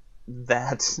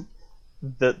that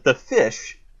the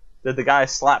fish that the guy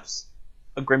slaps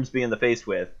Grimsby in the face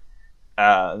with,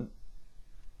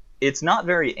 it's not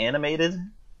very animated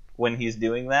when he's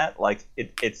doing that. Like,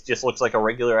 it just looks like a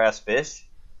regular ass fish.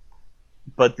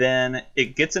 But then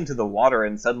it gets into the water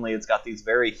and suddenly it's got these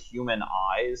very human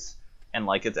eyes and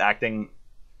like it's acting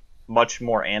much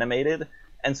more animated.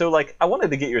 And so like I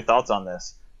wanted to get your thoughts on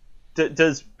this.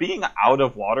 Does being out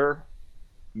of water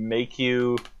make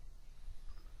you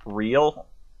real?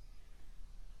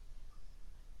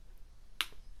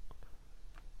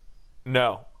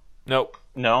 No. Nope.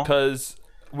 No? Because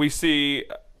we see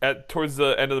towards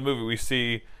the end of the movie, we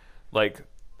see like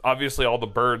obviously all the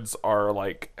birds are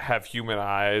like have human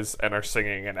eyes and are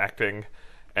singing and acting,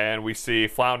 and we see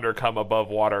Flounder come above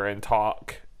water and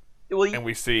talk, Well, and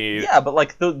we see yeah, but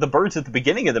like the birds at the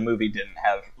beginning of the movie didn't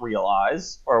have real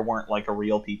eyes or weren't like a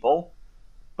real people,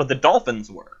 but the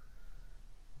dolphins were.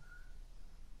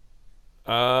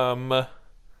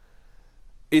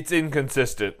 It's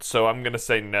inconsistent, so I'm gonna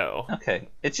say no. Okay,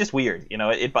 it's just weird, you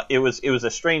know. It was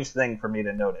a strange thing for me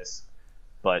to notice,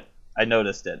 but I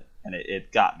noticed it and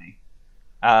it got me.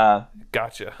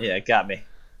 Gotcha. Yeah, it got me.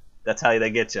 That's how they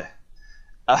get you.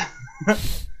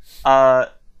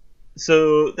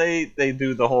 So they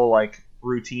do the whole like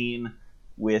routine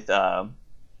with the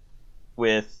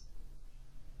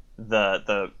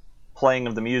playing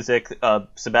of the music,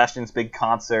 Sebastian's big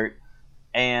concert,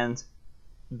 and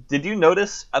did you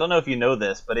notice? I don't know if you know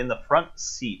this, but in the front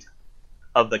seat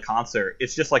of the concert,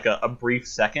 it's just like a brief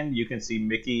second. You can see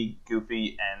Mickey,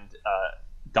 Goofy, and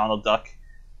Donald Duck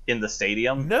in the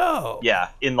stadium. No.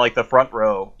 Yeah, in like the front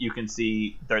row, you can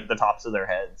see the tops of their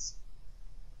heads.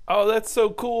 Oh, that's so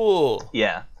cool.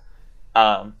 Yeah.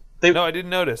 No, I didn't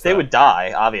notice. They that. would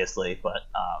die, obviously, but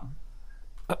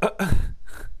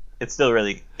it's still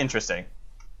really interesting.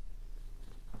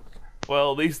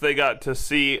 Well, at least they got to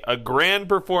see a grand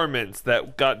performance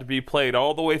that got to be played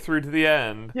all the way through to the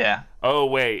end. Yeah. Oh,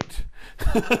 wait.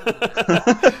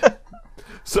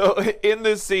 So, in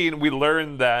this scene, we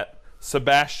learn that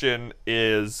Sebastian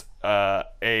is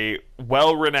a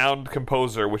well-renowned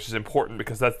composer, which is important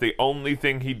because that's the only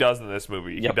thing he does in this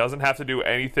movie. Yep. He doesn't have to do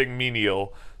anything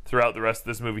menial throughout the rest of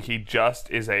this movie. He just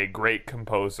is a great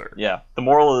composer. Yeah. The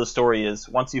moral of the story is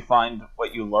once you find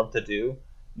what you love to do,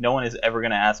 no one is ever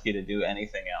going to ask you to do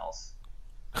anything else.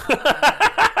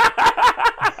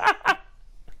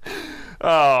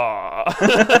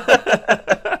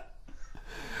 Aww.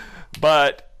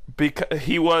 But because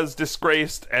he was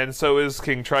disgraced, and so is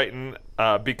King Triton,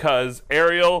 because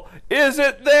Ariel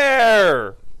isn't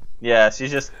there. Yeah,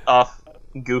 she's just off,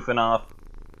 goofing off,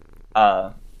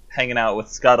 hanging out with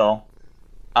Scuttle.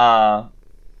 And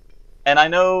I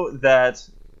know that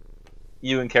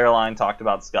you and Caroline talked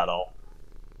about Scuttle.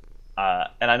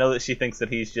 And I know that she thinks that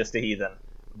he's just a heathen.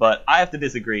 But I have to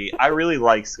disagree. I really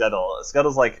like Scuttle.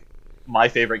 Scuttle's like my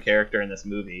favorite character in this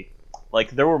movie.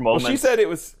 Like there were moments. Well, she said it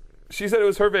was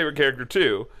her favorite character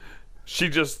too. She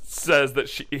just says that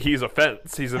he's a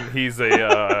fence. He's a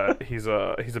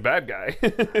bad guy.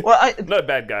 Well, not a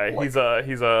bad guy. He's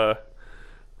a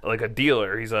like a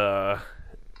dealer. He's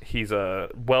a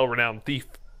well-renowned thief.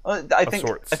 I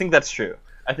think that's true.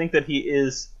 I think that he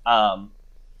is.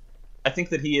 I think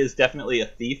that he is definitely a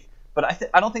thief, but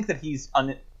I don't think that he's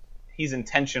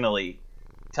intentionally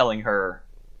telling her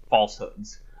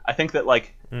falsehoods. I think that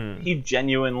like he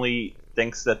genuinely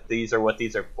thinks that these are what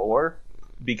these are for,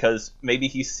 because maybe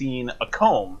he's seen a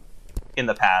comb in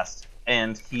the past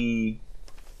and he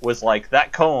was like,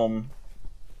 that comb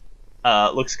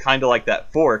looks kind of like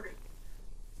that fork,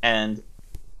 and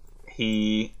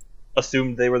he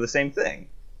assumed they were the same thing,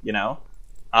 you know?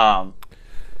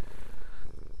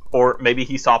 Or maybe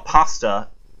he saw pasta,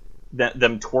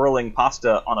 them twirling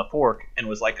pasta on a fork, and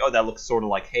was like, oh, that looks sort of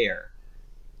like hair.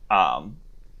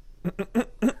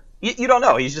 You don't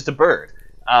know. He's just a bird.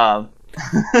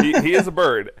 He is a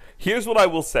bird. Here's what I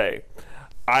will say.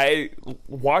 I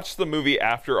watched the movie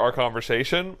after our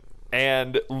conversation,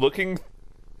 and looking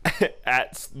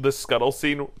at the Scuttle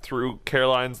scene through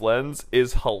Caroline's lens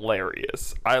is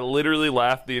hilarious. I literally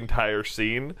laughed the entire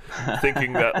scene,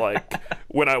 thinking that like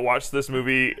when I watched this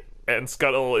movie and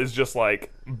Scuttle is just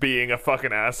like being a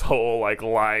fucking asshole, like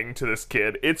lying to this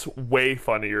kid, it's way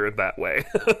funnier that way.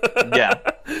 Yeah.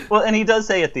 Well, and he does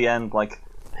say at the end, like,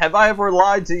 have I ever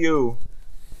lied to you?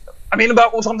 I mean,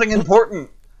 about something important.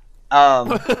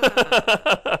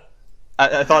 I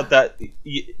thought that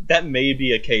may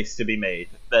be a case to be made,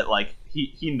 that like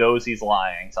he knows he's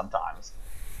lying sometimes.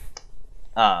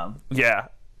 Yeah.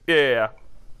 I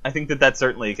think that that's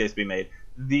certainly a case to be made.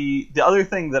 The other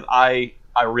thing that I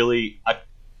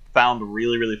found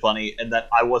really, really funny, and that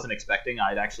I wasn't expecting,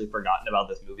 I'd actually forgotten about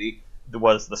this movie,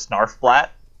 was the Snarfblat.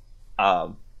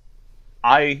 I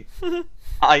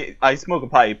smoke a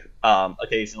pipe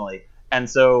occasionally, and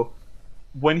so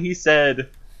when he said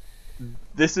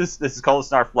this is called a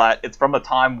Snarfblat, it's from a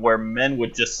time where men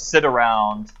would just sit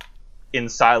around in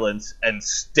silence and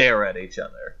stare at each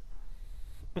other.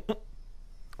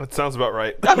 That sounds about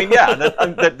right. I mean, yeah,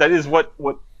 that is what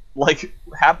like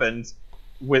happened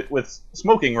with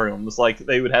smoking rooms. Like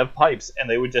they would have pipes and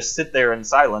they would just sit there in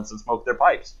silence and smoke their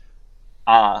pipes.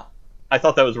 I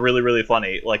thought that was really, really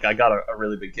funny. Like I got a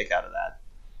really big kick out of that.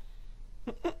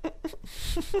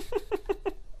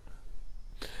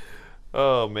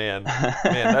 Oh man,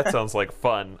 that sounds like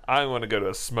fun. I want to go to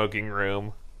a smoking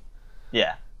room.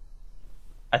 Yeah,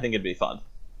 I think it'd be fun.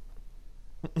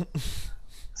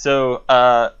 So,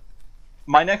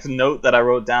 my next note that I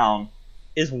wrote down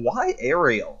is why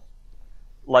Ariel?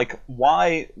 Like,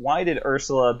 why did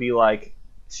Ursula be like,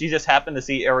 she just happened to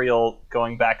see Ariel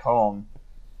going back home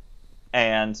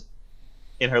and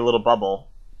in her little bubble,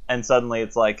 and suddenly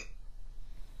it's like,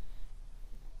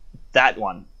 that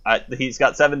one. He's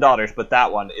got 7 daughters, but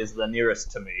that one is the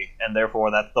nearest to me, and therefore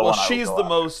that's the one I will go after.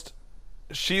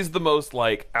 She's the most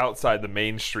like outside the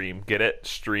mainstream. Get it?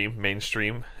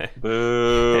 Mainstream.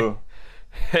 Boo.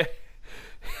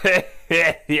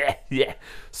 yeah.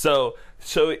 So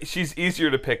she's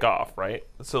easier to pick off, right?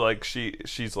 So like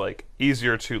she's like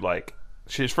easier to like.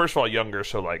 She's first of all younger,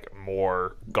 so like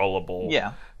more gullible.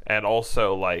 Yeah. And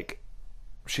also like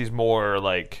she's more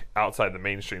like outside the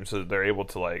mainstream, so they're able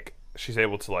to like. She's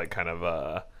able to like kind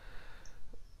of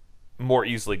more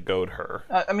easily goad her.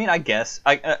 I mean, I guess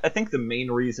I think the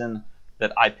main reason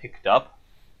that I picked up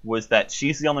was that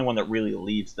she's the only one that really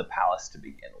leaves the palace to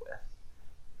begin with.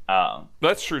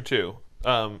 That's true too.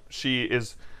 She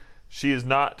is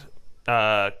not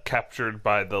captured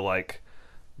by the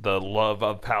love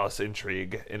of palace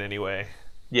intrigue in any way.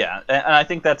 Yeah, and I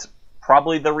think that's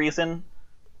probably the reason.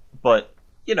 But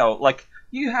like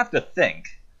you have to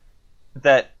think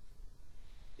that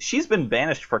she's been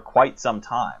banished for quite some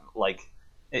time. Like,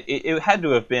 it had to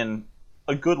have been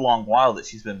a good long while that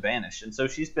she's been banished. And so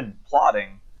she's been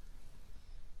plotting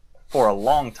for a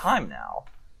long time now.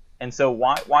 And so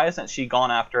why hasn't she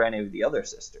gone after any of the other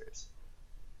sisters?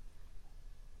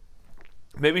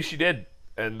 Maybe she did,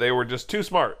 and they were just too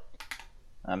smart.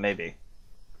 Maybe.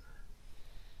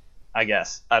 I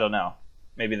guess. I don't know.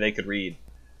 Maybe they could read.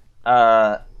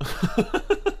 Yeah,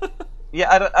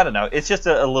 I don't know. It's just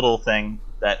a little thing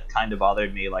that kind of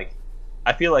bothered me. Like,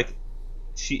 I feel like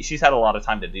she's had a lot of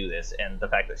time to do this, and the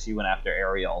fact that she went after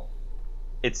Ariel,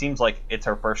 it seems like it's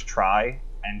her first try,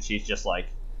 and she's just like,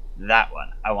 that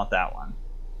one. I want that one.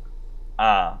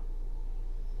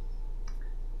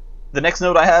 The next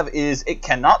note I have is, it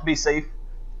cannot be safe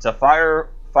to fire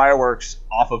fireworks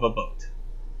off of a boat.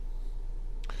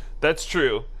 That's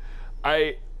true.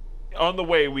 On the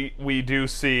way, we do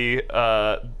see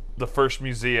the first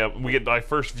museum. We get my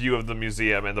first view of the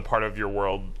museum and the Part of Your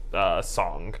World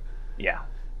song. Yeah.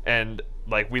 And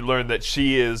like we learned that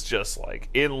she is just like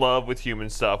in love with human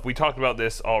stuff. We talked about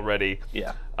this already.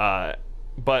 Yeah.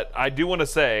 But I do want to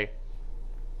say,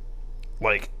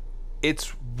 like,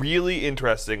 it's really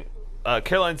interesting.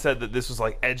 Caroline said that this was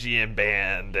like edgy and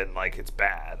banned and like it's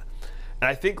bad. And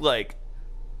I think like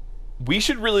we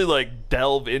should really like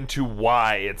delve into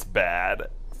why it's bad.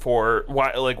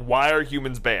 Why are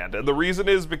humans banned? And the reason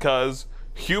is because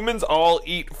humans all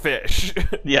eat fish.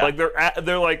 Yeah. Like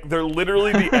they're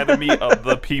literally the enemy of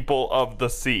the people of the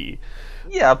sea.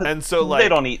 Yeah, but and so like they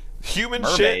don't eat human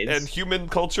mermaids. shit and human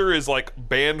culture is like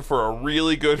banned for a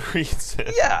really good reason.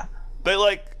 Yeah.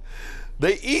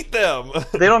 They eat them.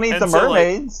 They don't eat the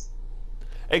mermaids.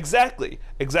 Exactly.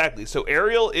 So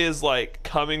Ariel is like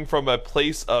coming from a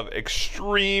place of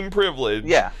extreme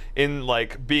privilege in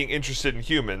like being interested in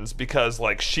humans because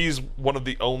like she's one of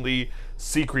the only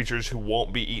sea creatures who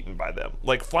won't be eaten by them.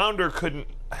 Like Flounder couldn't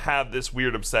have this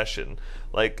weird obsession.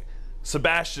 Like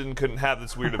Sebastian couldn't have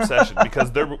this weird obsession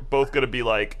because they're both going to be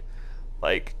like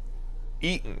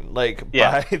eaten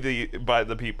by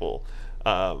the people.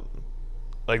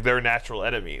 Like they're natural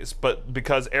enemies, but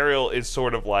because Ariel is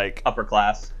sort of like upper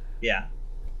class,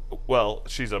 well,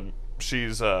 she's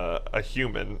a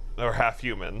human or half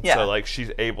human, so like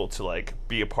she's able to like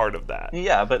be a part of that.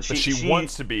 Yeah, but she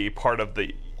wants to be part of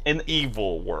the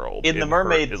evil world in the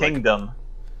mermaid kingdom.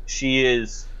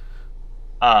 She's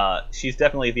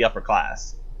definitely the upper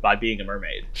class by being a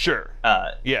mermaid. Sure.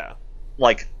 Yeah.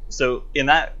 Like so, in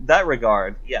that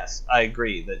regard, yes, I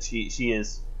agree that she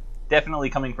is definitely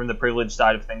coming from the privileged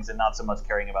side of things and not so much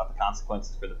caring about the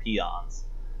consequences for the peons.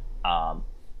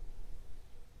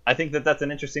 I think that's an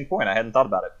interesting point. I hadn't thought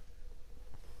about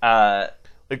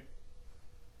it.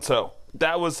 So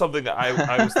that was something that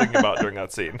I was thinking about during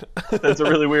that scene. That's a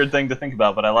really weird thing to think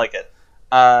about, but I like it.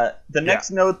 The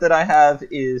next note that I have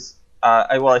is,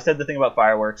 I said the thing about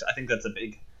fireworks. I think that's a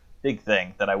big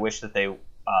thing that I wish that they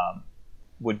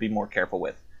would be more careful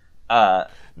with.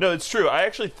 No, it's true. I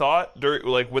actually thought during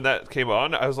when that came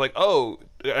on, I was like, oh,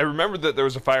 I remembered that there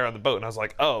was a fire on the boat, and I was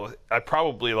like, oh, I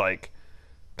probably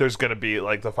there's gonna be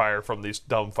the fire from these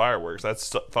dumb fireworks.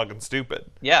 That's fucking stupid.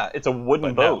 Yeah, it's a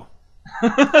wooden boat. No.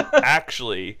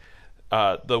 Actually,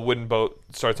 the wooden boat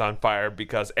starts on fire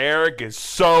because Eric is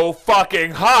so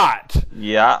fucking hot.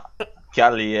 Yeah.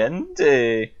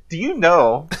 Caliente. Do you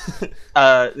know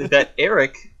that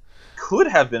Eric could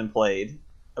have been played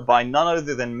by none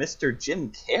other than Mr.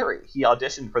 Jim Carrey? He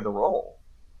auditioned for the role.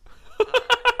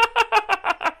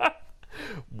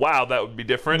 Wow, that would be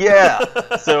different. Yeah.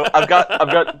 So I've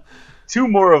got two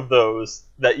more of those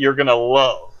that you're gonna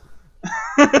love.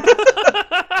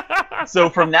 So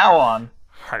from now on,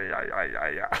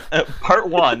 part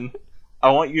one,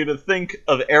 I want you to think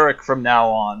of Eric from now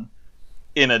on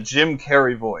in a Jim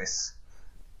Carrey voice.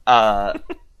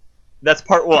 That's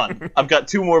part one. I've got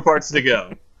two more parts to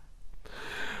go.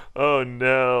 Oh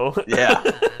no. Yeah.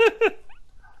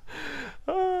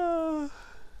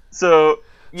 So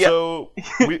yeah. So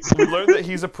we learned that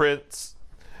he's a prince,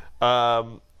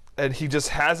 and he just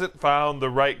hasn't found the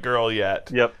right girl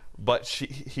yet. Yep. But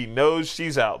he knows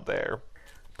she's out there,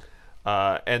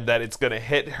 and that it's gonna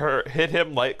hit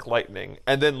him like lightning,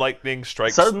 and then lightning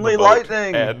strikes. Suddenly the boat,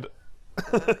 lightning, and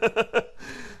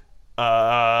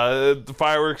the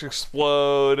fireworks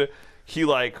explode. He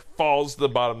falls to the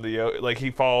bottom of the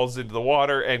he falls into the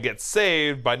water and gets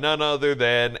saved by none other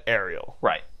than Ariel.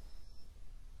 Right.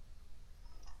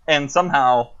 And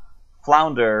somehow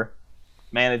Flounder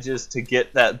manages to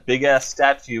get that big ass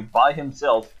statue by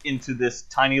himself into this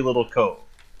tiny little cove.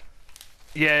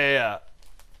 Yeah.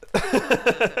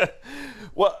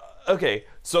 Well, okay.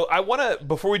 So I want to,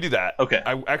 before we do that, okay,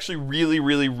 I actually really,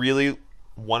 really, really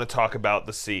want to talk about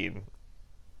the scene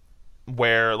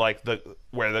where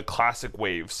the classic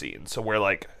wave scene. So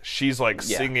where she's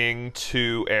singing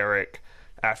to Eric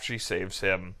after she saves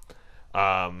him,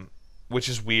 which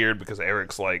is weird because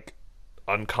Eric's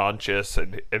unconscious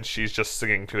and she's just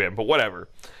singing to him, but whatever.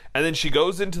 And then she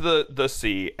goes into the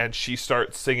sea and she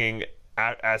starts singing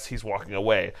as he's walking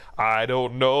away. I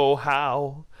don't know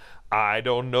how, I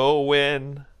don't know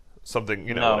when, something,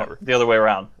 whatever. The other way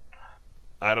around.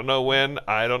 I don't know when,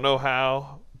 I don't know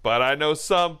how, but I know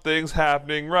something's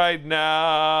happening right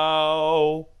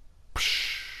now.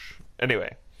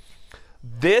 Anyway,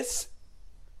 this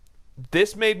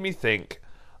made me think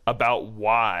about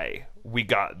why we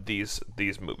got these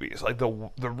movies.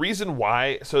 The reason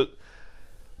why. So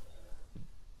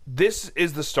this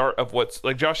is the start of what's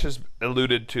Josh has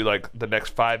alluded to. The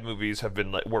next 5 movies have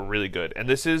been were really good, and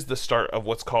this is the start of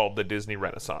what's called the Disney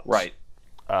Renaissance. Right.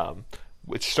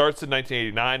 Which starts in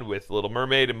 1989 with Little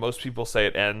Mermaid, and most people say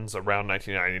it ends around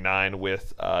 1999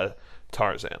 with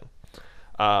Tarzan.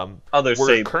 Others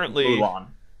say currently Mulan.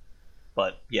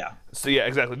 But yeah. So yeah,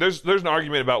 exactly. There's an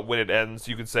argument about when it ends.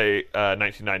 You could say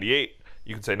 1998.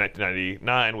 You could say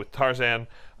 1999 with Tarzan.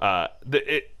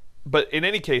 But in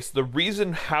any case, the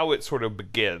reason how it sort of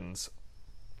begins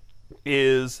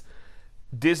is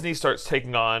Disney starts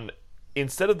taking on,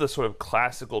 instead of the sort of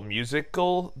classical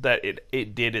musical that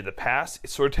it did in the past, it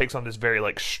sort of takes on this very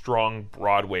strong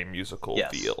Broadway musical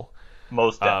feel.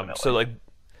 Most definitely. So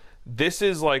this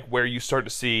is where you start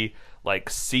to see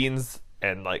scenes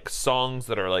and songs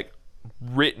that are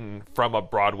written from a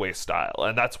Broadway style,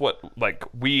 and that's what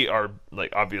we are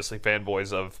obviously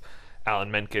fanboys of Alan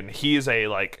Menken. He is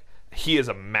a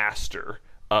master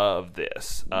of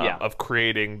this, of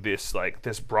creating this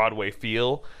this Broadway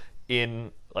feel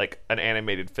in an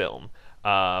animated film,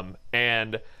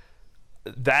 and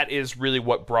that is really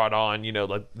what brought on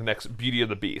the next Beauty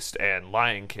and the Beast and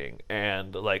Lion King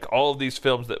and all of these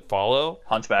films that follow.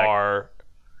 Hunchback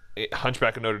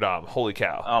of Notre Dame. Holy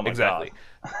cow! Oh my exactly.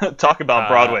 God. Talk about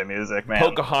Broadway music, man.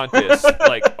 Pocahontas.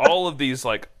 all of these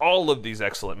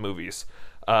excellent movies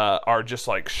are just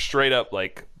straight up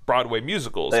Broadway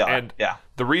musicals. They are. And yeah.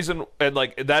 The reason, and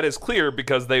that is clear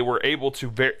because they were able to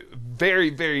very, very,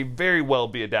 very, very well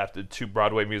be adapted to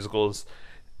Broadway musicals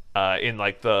in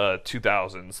the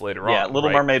 2000s later on. Yeah, Little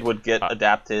Mermaid would get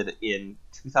adapted in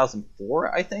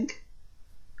 2004, I think.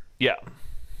 Yeah.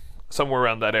 Somewhere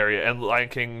around that area, and Lion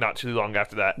King not too long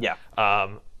after that. Yeah.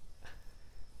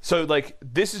 So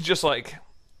this is just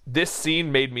this scene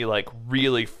made me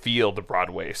really feel the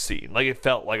Broadway scene. It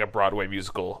felt like a Broadway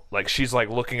musical. She's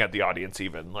looking at the audience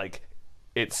even.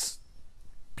 It's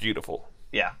beautiful.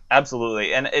 Yeah,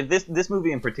 absolutely. And this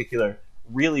movie in particular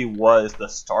really was the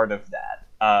start of that.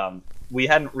 We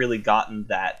hadn't really gotten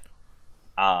that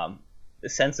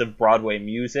sense of Broadway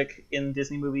music in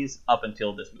Disney movies up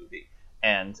until this movie.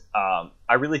 And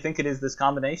I really think it is this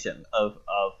combination of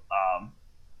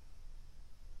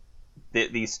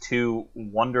these two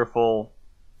wonderful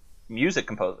music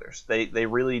composers. They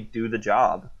really do the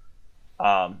job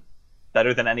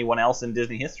better than anyone else in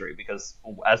Disney history, because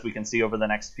as we can see over the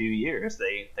next few years,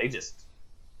 they just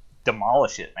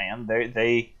demolish it, man.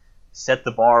 They set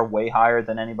the bar way higher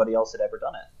than anybody else had ever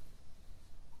done it.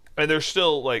 And they're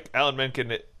still like Alan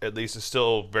Menken at least is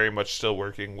still very much still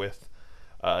working with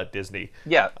Disney.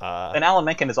 Yeah, and Alan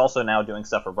Menken is also now doing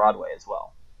stuff for Broadway as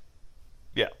well.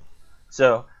 Yeah.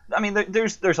 So, I mean,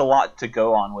 there's a lot to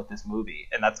go on with this movie,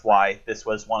 and that's why this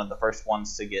was one of the first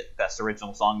ones to get Best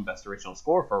Original Song and Best Original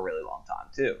Score for a really long time,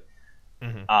 too.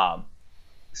 Mm-hmm.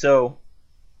 So,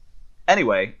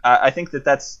 anyway, I think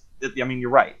that's... I mean, you're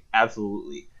right.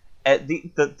 Absolutely.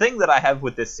 The thing that I have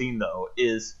with this scene, though,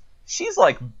 is she's,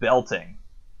 like, belting.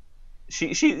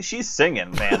 She's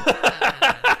singing, man.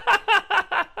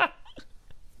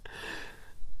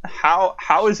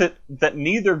 How is it that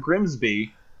neither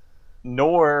Grimsby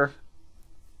nor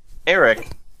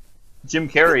Jim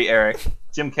Carrey,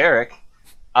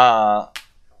 how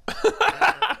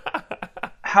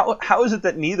is it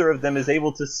that neither of them is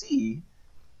able to see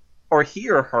or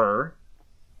hear her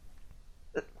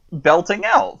belting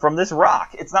out from this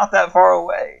rock? It's not that far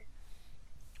away.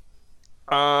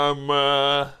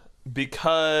 Because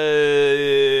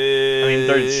I mean,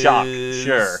 there's shock,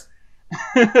 sure.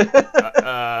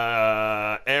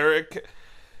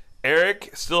 Eric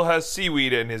still has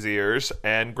seaweed in his ears,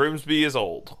 and Grimsby is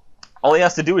old. All he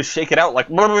has to do is shake it out like...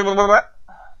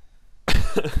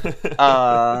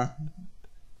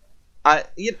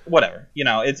 whatever. You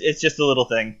know, it's just a little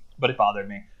thing, but it bothered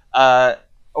me.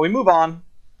 We move on.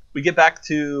 We get back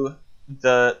to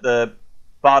the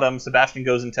bottom. Sebastian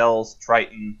goes and tells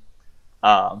Triton.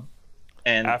 And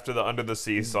after the Under the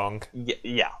Sea song.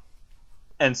 Yeah.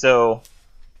 And so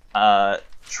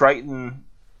Triton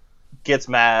gets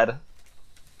mad,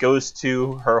 goes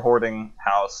to her hoarding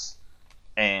house,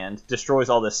 and destroys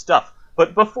all this stuff.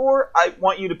 But before I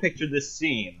want you to picture this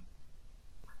scene,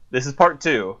 this is part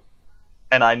 2,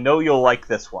 and I know you'll like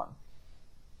this one.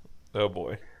 Oh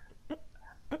boy.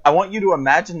 I want you to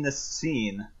imagine this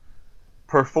scene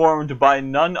performed by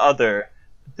none other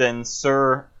than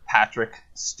Sir Patrick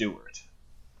Stewart.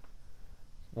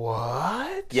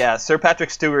 What? Yeah, Sir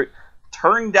Patrick Stewart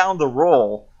turned down the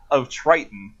role of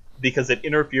Triton because it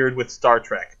interfered with Star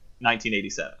Trek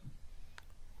 1987.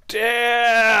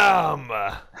 Damn!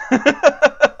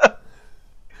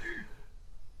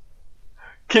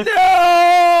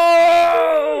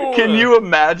 Can you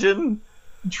imagine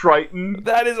Triton?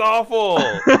 That is awful!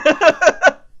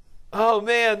 Oh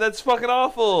man, that's fucking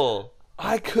awful!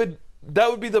 That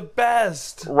would be the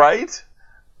best! Right?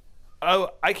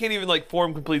 Oh, I can't even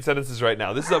form complete sentences right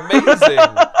now. This is amazing!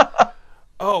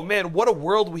 Oh man, what a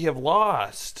world we have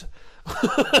lost!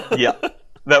 Yeah,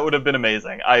 that would have been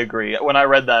amazing. I agree. When I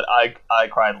read that, I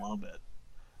cried a little bit.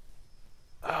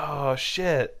 Oh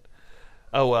shit.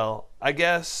 Oh well, I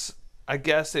guess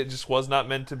it just was not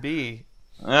meant to be.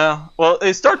 Yeah. Well,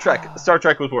 Star Trek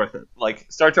was worth it.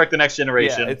 Star Trek: The Next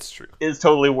Generation. Yeah, it's true. Is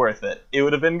totally worth it. It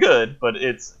would have been good, but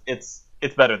it's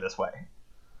better this way.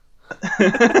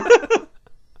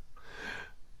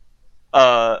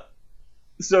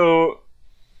 So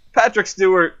Patrick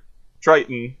Stewart,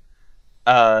 Triton,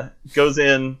 goes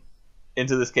into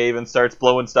this cave and starts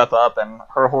blowing stuff up, and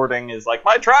her hoarding is like,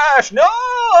 my trash,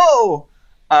 no!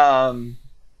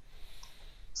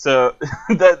 So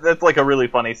that's a really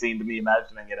funny scene to me,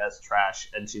 imagining it as trash,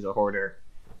 and she's a hoarder.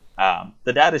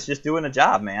 The dad is just doing a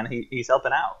job, man. He's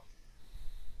helping out.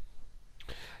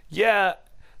 Yeah.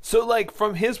 So,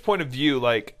 from his point of view,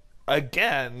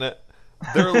 again,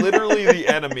 they're literally the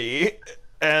enemy,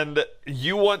 and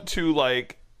you want to,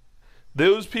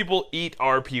 those people eat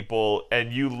our people,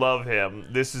 and you love him.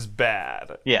 This is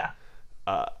bad. Yeah.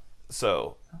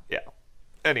 So, yeah.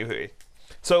 Anyway.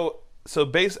 So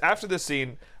after this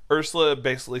scene, Ursula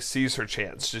basically sees her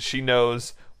chance. She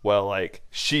knows,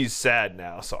 she's sad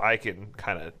now, so I can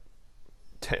kind of,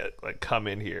 come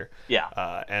in here.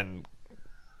 Yeah. And...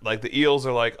 the eels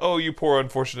are like, oh, you poor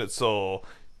unfortunate soul.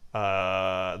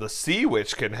 The sea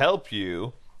witch can help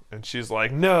you. And she's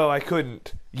like, no, I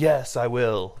couldn't. Yes, I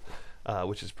will.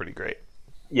 Which is pretty great.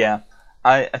 Yeah.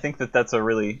 I think that's a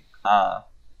really...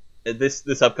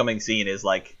 this upcoming scene is,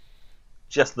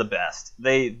 just the best.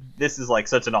 This is,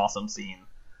 such an awesome scene.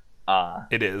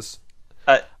 It is.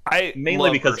 I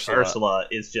mainly because Ursula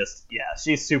is just... Yeah,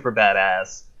 she's super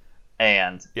badass.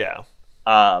 And... Yeah.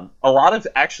 I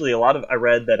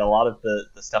read that a lot of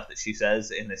the stuff that she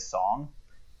says in this song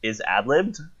is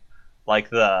ad-libbed.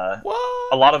 A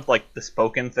lot of the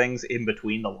spoken things in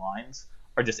between the lines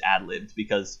are just ad-libbed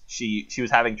because she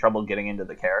was having trouble getting into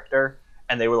the character,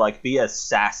 and they were like, be as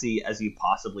sassy as you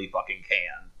possibly fucking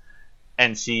can.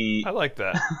 And I like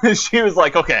that. She was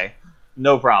like, okay,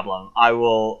 no problem. I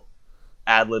will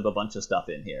ad-lib a bunch of stuff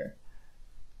in here.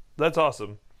 That's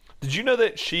awesome. Did you know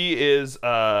that she is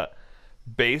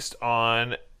based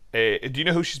on Do you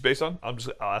know who she's based on? I'll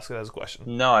ask it as a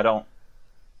question. No, I don't.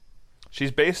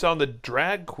 She's based on the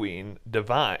drag queen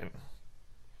Divine.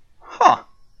 Huh.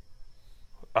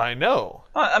 I know.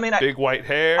 I mean, Big white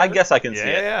hair. I guess I can see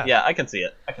it. Yeah. Yeah, I can see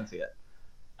it.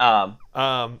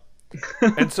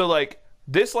 And so like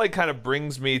this like kind of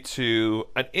brings me to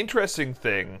an interesting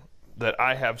thing that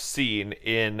I have seen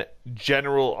in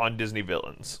general on Disney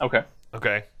villains. Okay.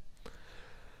 Okay.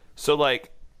 So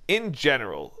like in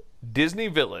general, Disney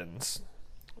villains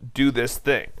do this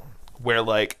thing where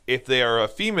like if they are a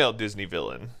female Disney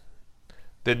villain,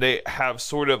 then they have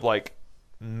sort of like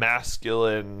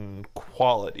masculine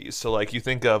qualities. So like you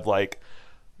think of like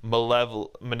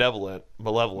Maleficent,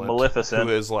 Maleficent. who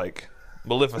is like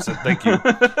Maleficent, thank you,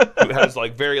 who has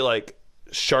like very like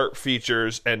sharp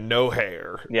features and no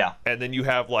hair. Yeah. And then you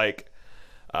have like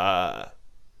Cruella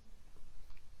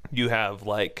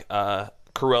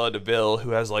de Vil, who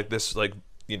has like this like,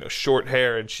 you know, short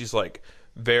hair, and she's like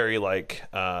very like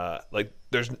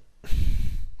there's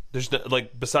no,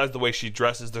 like besides the way she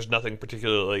dresses, there's nothing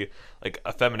particularly like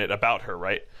effeminate about her,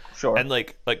 right? Sure. And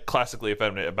like classically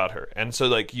effeminate about her. And so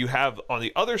like you have on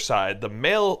the other side the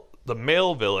male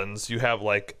villains you have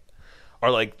like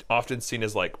are like often seen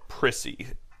as like prissy,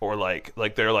 or like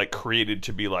they're like created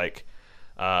to be like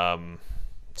so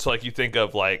like you think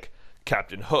of like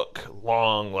Captain Hook,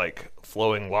 long like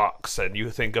flowing locks, and you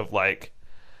think of like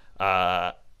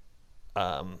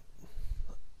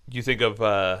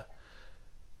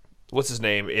what's his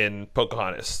name in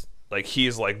Pocahontas? Like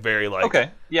he's like very like Okay,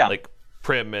 yeah. like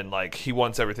prim, and like he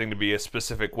wants everything to be a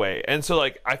specific way. And so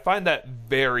like I find that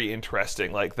very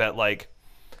interesting, like that like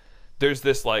there's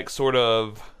this like sort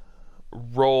of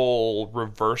role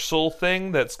reversal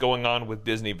thing that's going on with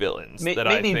Disney villains. That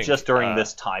Maybe I think, just during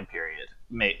this time period.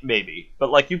 Maybe. But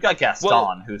like you've got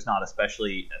Gaston, who's not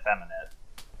especially effeminate.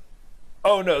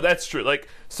 Oh no, that's true. Like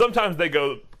sometimes they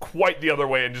go quite the other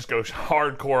way and just go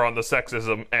hardcore on the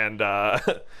sexism, and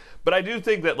but I do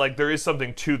think that like there is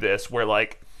something to this where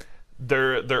like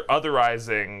they're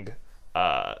otherizing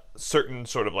certain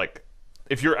sort of like,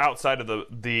 if you're outside of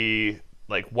the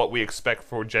like what we expect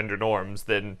for gender norms,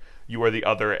 then you are the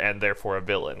other and therefore a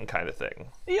villain kind of thing.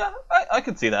 Yeah, I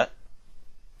could see that.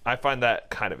 I find that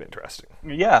kind of interesting.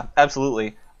 Yeah,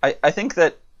 absolutely. I think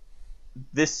that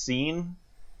this scene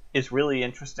is really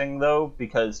interesting, though,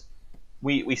 because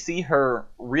we see her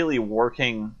really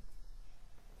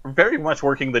very much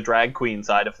working the drag queen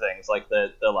side of things, like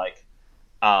the like,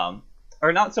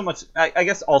 or not so much. I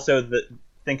guess also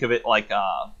think of it like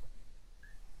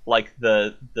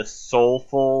the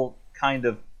soulful kind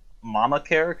of mama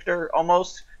character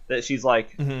almost, that she's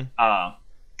like,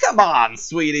 come on,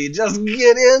 sweetie, just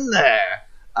get in there.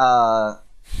 I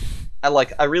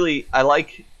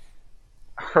like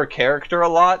her character a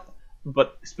lot,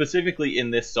 but specifically in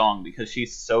this song because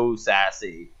she's so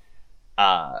sassy.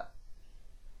 And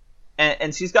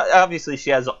she's got, obviously she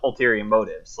has ulterior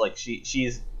motives. Like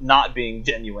she's not being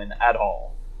genuine at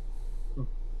all.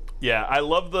 Yeah, I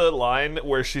love the line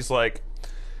where she's like,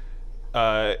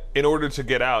 in order to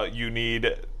get out, you need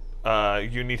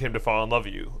him to fall in love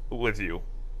with you,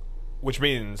 which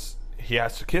means he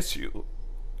has to kiss you.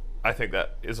 I think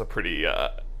that is a pretty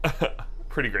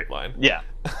pretty great line. Yeah.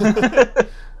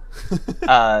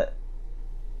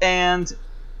 And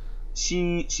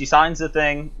she signs the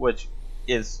thing, which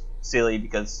is silly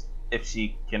because if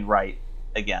she can write,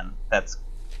 again, that's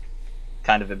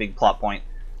kind of a big plot point.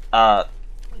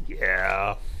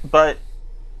 Yeah. But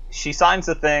she signs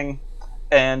the thing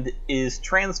and is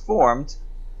transformed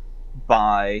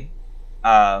by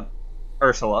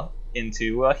Ursula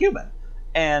into a human.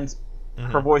 And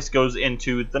her voice goes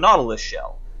into the Nautilus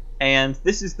shell. And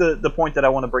this is the point that I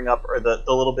want to bring up, or the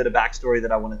little bit of backstory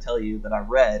that I want to tell you that I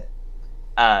read,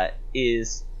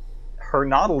 is her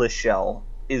Nautilus shell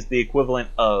is the equivalent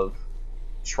of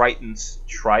Triton's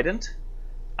trident.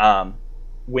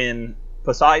 When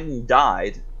Poseidon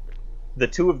died, the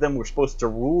two of them were supposed to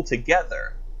rule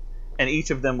together, and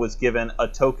each of them was given a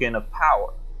token of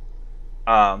power.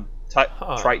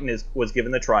 Triton was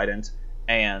given the trident,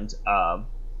 and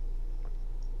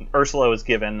Ursula was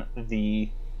given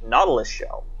the Nautilus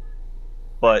shell.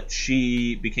 But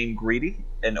she became greedy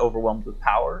and overwhelmed with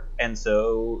power, and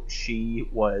so she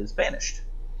was banished.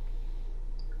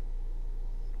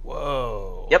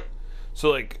 Whoa. Yep. So,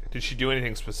 like, did she do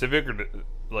anything specific, or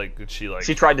did she, like...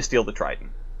 She tried to steal the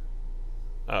trident.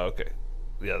 Oh, okay.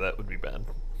 Yeah, that would be bad.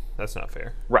 That's not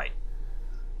fair. Right.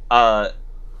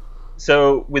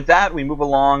 So, with that, we move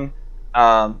along.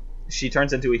 She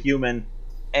turns into a human,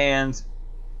 and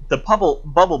the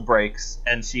bubble breaks,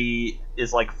 and she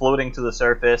is, like, floating to the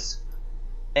surface.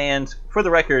 And for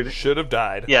the record, Should have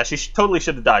died. yeah, she totally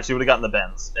should have died. She would have gotten the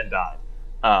bends and died.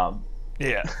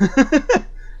 Yeah.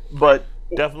 But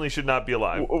Definitely should not be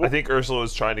alive. I think Ursula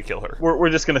was trying to kill her. we're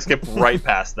just going to skip right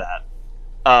past that.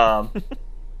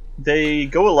 They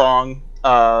go along.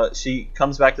 She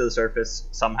comes back to the surface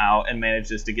somehow and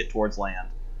manages to get towards land.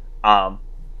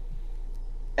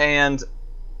 And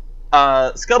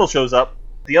Scuttle shows up.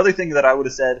 The other thing that I would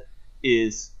have said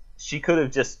is she could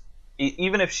have just,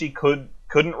 even if she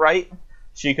couldn't write,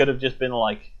 she could have just been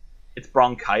like, it's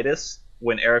bronchitis,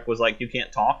 when Eric was like, you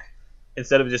can't talk,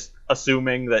 instead of just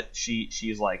assuming that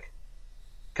she's like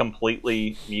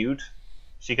completely mute.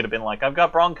 She could have been like, I've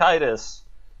got bronchitis.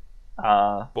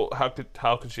 Well, how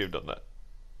could she have done that?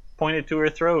 Pointed to her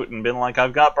throat and been like,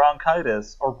 I've got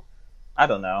bronchitis. Or, I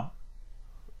don't know.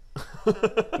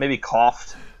 Maybe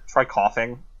coughed. Try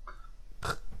coughing.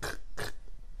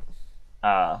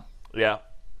 Yeah.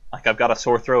 Like, I've got a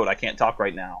sore throat. I can't talk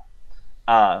right now.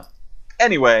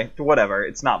 Anyway, whatever.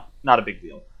 It's not a big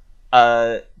deal.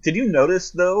 Did you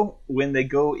notice, though, when they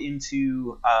go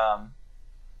into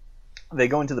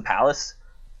the palace,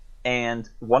 and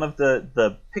one of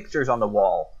the pictures on the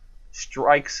wall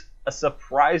strikes a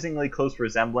surprisingly close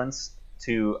resemblance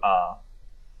to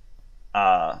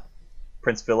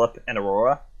Prince Philip and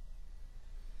Aurora?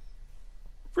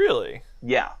 Really?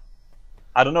 Yeah.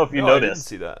 I don't know if you No, noticed. I didn't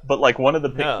see that. But like one of the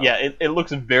No. yeah, it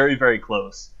looks very, very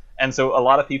close. And so a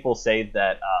lot of people say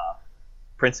that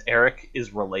Prince Eric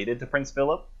is related to Prince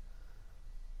Philip.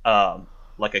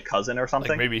 Like a cousin or something.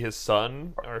 Like maybe his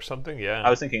son or something? Yeah. I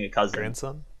was thinking a cousin.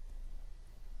 Grandson?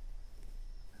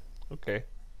 Okay.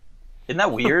 Isn't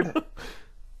that weird?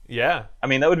 Yeah. I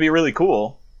mean, that would be really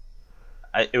cool.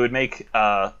 It would make,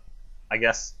 I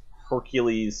guess,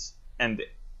 Hercules and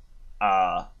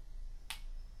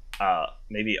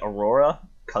maybe Aurora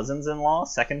cousins-in-law,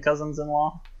 second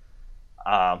cousins-in-law.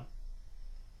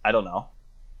 I don't know.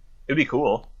 It'd be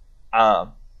cool. I'd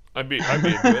be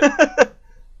into it.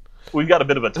 We've got a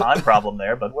bit of a time problem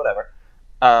there, but whatever.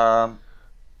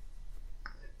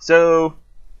 So,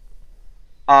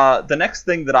 the next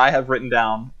thing that I have written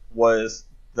down was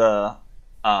the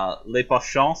Les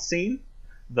Pochons scene,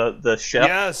 the chef.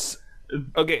 Yes.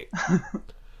 Okay.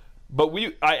 But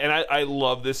I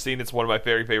love this scene. It's one of my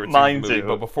very favorite scenes Mine in the movie. too.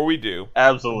 But before we do,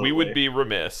 Absolutely. we would be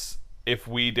remiss if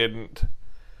we didn't.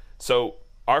 So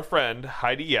our friend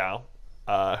Heidi Yao,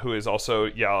 who is also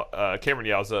Cameron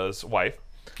Yao's wife,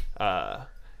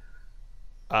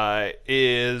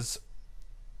 is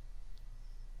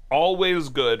always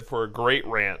good for a great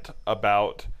rant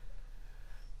about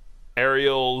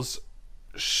Ariel's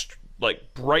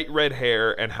like bright red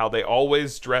hair and how they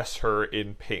always dress her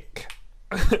in pink.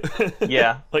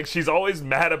 Yeah. Like she's always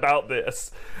mad about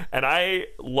this, and I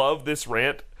love this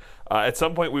rant. At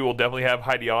some point we will definitely have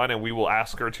Heidi on and we will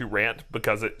ask her to rant,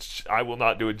 because I will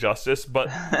not do it justice, but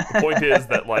the point is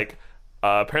that like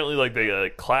apparently like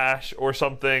they clash or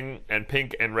something, and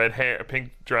pink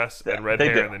dress and red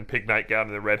hair, and then pink nightgown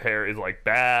and the red hair is like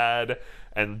bad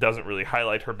and doesn't really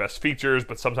highlight her best features,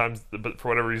 but sometimes for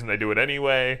whatever reason they do it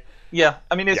anyway. Yeah,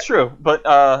 I mean, it's true, but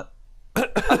I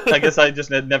guess I just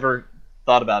had never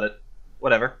thought about it.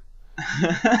 Whatever.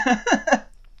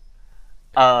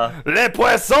 Les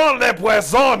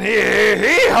poissons,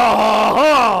 hee ha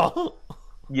ha.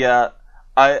 Yeah,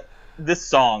 this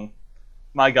song,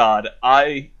 my God,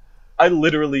 I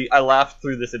literally laughed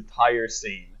through this entire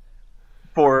scene.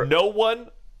 I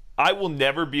will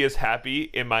never be as happy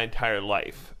in my entire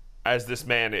life as this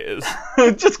man is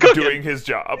just cooking. doing his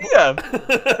job. Yeah.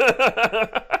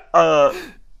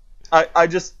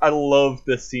 I love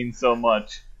this scene so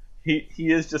much. He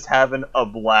is just having a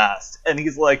blast, and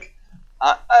he's like,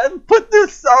 I put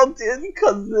this salt in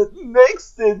because it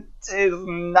makes it taste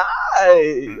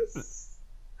nice.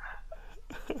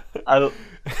 I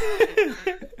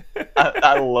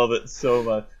love it so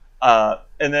much.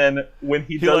 And then when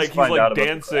he does find out about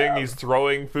dancing, he's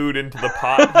throwing food into the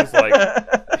pot. He's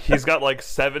like, he's got like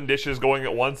 7 dishes going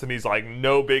at once, and he's like,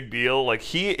 no big deal. Like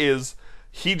he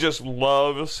just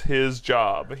loves his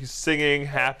job. He's singing,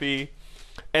 happy,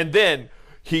 and then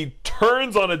he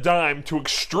turns on a dime to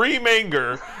extreme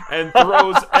anger and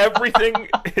throws everything,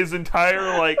 his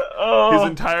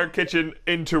entire kitchen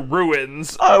into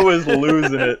ruins. I was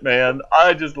losing it, man.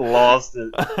 I just lost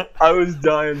it. I was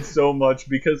dying so much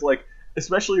because, like,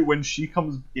 especially when she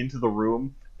comes into the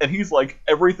room and he's like,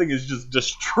 everything is just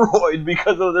destroyed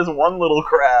because of this one little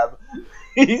crab.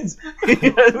 He was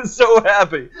so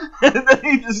happy, and then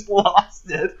he just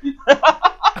lost it.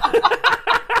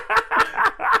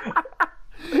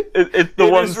 It's the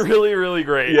ones is really, really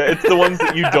great. Yeah, it's the ones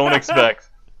that you don't expect.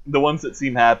 The ones that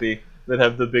seem happy. that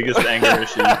have the biggest anger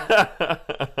issues.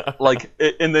 Like,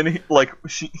 and then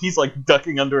he's like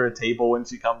ducking under a table when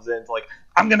she comes in. It's like,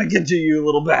 I'm gonna get you, you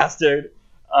little bastard.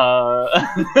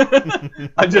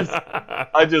 I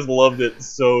just loved it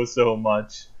so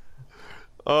much.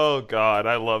 Oh God,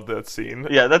 I love that scene.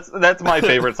 Yeah, that's my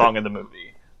favorite song in the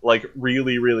movie. Like,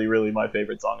 really my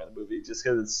favorite song in the movie, just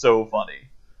because it's so funny.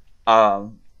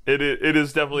 It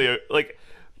is definitely like.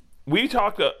 We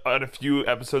talked on a few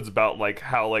episodes about like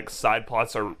how like side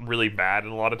plots are really bad in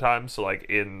a lot of times. So like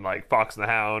in like Fox and the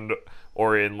Hound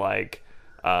or in like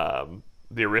the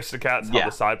Aristocats, how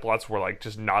the side plots were like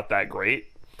just not that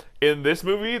great. In this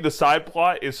movie, the side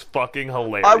plot is fucking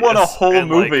hilarious. I want a whole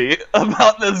movie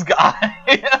about this guy.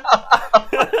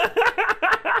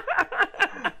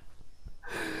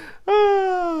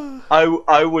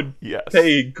 I would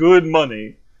pay good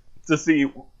money to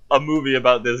see a movie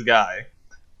about this guy.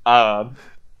 And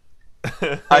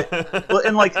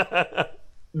like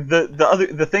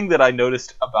the thing that I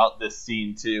noticed about this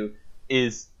scene too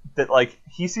is that like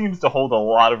he seems to hold a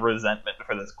lot of resentment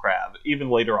for this crab even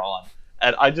later on,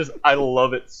 and I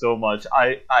love it so much.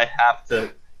 I have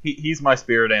to. He's my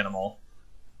spirit animal.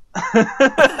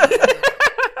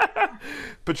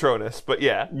 Patronus, but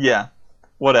yeah,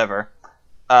 whatever.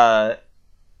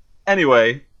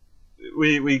 Anyway,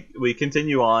 we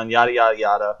continue on, yada yada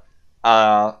yada.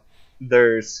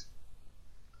 There's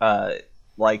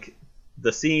like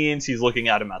the scenes he's looking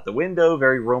at him out the window,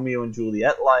 very Romeo and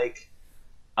Juliet like,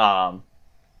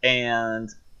 and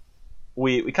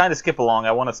we kind of skip along.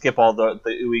 I want to skip all the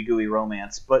ooey gooey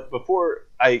romance, but before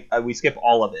we skip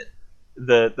all of it,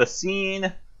 the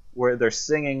scene where they're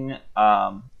singing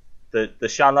the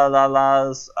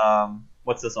sha-la-la-las,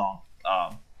 what's the song?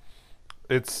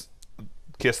 It's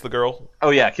Kiss the Girl.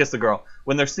 Oh yeah, Kiss the Girl.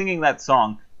 When they're singing that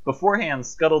song, beforehand,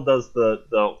 Scuttle does the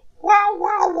wow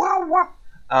wow wow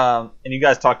wow, and you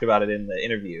guys talked about it in the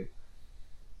interview.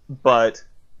 But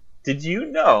did you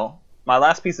know, my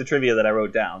last piece of trivia that I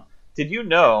wrote down, did you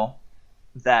know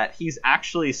that he's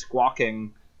actually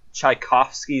squawking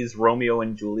Tchaikovsky's Romeo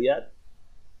and Juliet?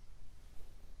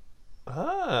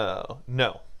 Oh,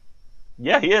 no.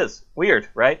 Yeah, he is. Weird,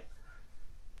 right?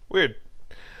 Weird.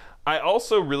 I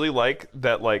also really like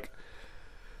that, like,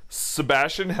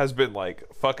 Sebastian has been, like,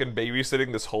 fucking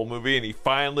babysitting this whole movie, and he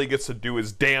finally gets to do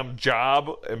his damn job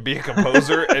and be a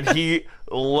composer, and he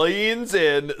leans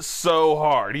in so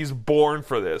hard. He's born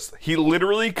for this. He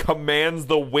literally commands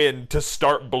the wind to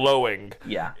start blowing.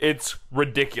 Yeah. It's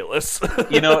ridiculous.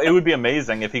 You know, it would be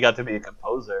amazing if he got to be a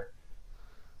composer.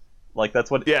 Like,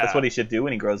 that's what he should do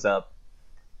when he grows up.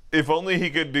 If only he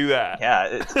could do that.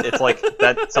 Yeah, it's like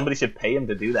that. Somebody should pay him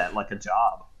to do that, like a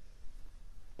job.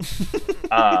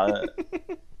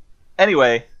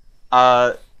 Anyway,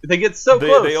 they get so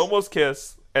close. They almost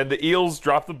kiss, and the eels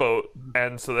drop the boat,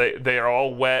 and so they are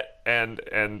all wet and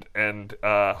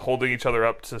holding each other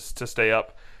up to stay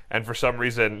up, and for some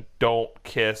reason don't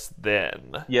kiss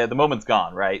then. Yeah, the moment's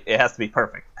gone, right? It has to be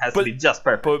perfect. It has to be just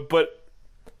perfect.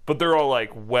 But they're all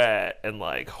like wet and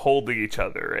like holding each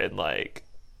other, and like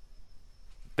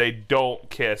they don't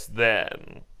kiss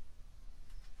then.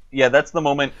 Yeah, that's the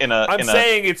moment in a... I'm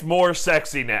saying it's more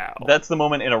sexy now. That's the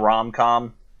moment in a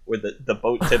rom-com where the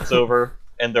boat tips over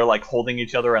and they're like holding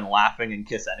each other and laughing and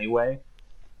kiss anyway.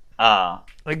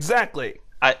 Exactly.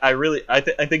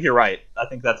 I think you're right. I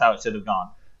think that's how it should have gone.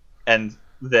 And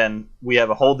then we have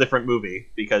a whole different movie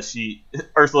because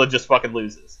Ursula just fucking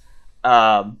loses.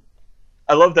 I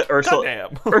love that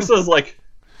Ursula's like,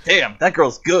 damn, that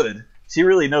girl's good. She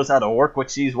really knows how to work what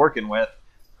she's working with.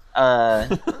 I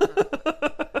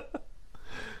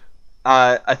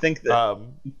think that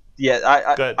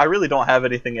I really don't have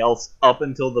anything else up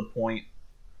until the point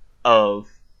of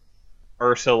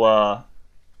Ursula,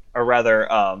 or rather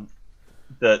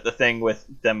the thing with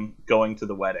them going to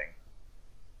the wedding.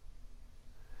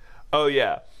 Oh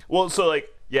yeah. Well, so like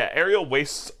Ariel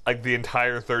wastes like the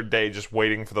entire third day just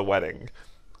waiting for the wedding.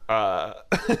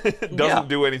 Doesn't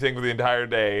do anything for the entire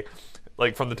day.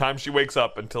 Like from the time she wakes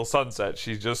up until sunset,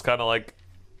 she's just kind of like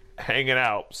hanging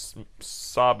out,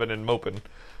 sobbing and moping,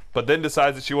 but then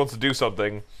decides that she wants to do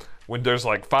something when there's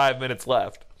like 5 minutes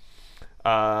left.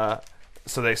 So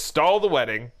they stall the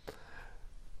wedding.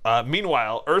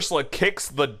 Meanwhile, Ursula kicks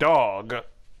the dog.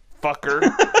 Fucker.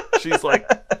 She's like,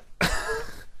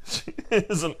 she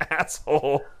is an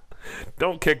asshole.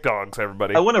 Don't kick dogs,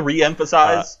 everybody. I want to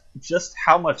re-emphasize just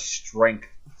how much strength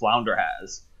Flounder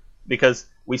has, because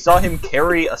we saw him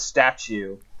carry a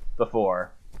statue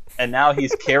before, and now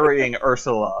he's carrying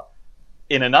Ursula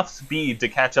in enough speed to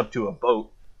catch up to a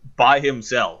boat by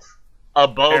himself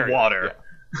above water.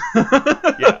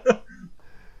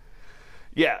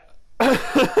 Yeah.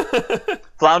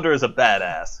 Flounder is a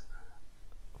badass.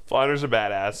 Flounder's a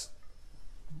badass.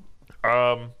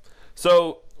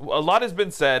 So a lot has been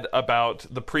said about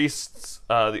the priests,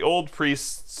 the old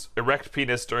priest's erect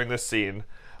penis during this scene.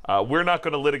 We're not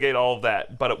going to litigate all of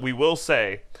that, but we will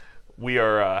say we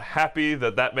are happy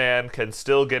that man can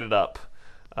still get it up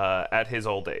at his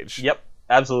old age. Yep,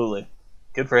 absolutely.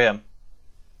 Good for him.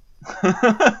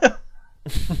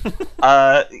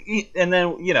 And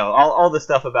then, you know, all the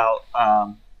stuff about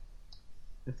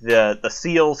the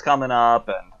seals coming up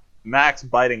and Max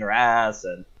biting her ass,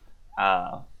 and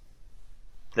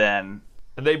then...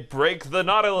 And they break the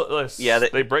Nautilus. Yeah,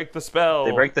 they break the spell.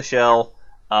 They break the shell.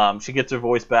 She gets her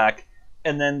voice back.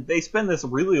 And then they spend this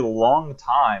really long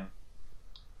time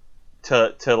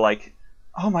to like,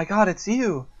 oh my god, it's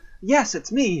you. Yes,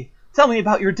 it's me. Tell me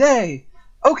about your day.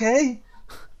 Okay.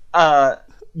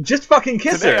 Just fucking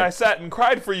kiss Today her. I sat and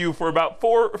cried for you for about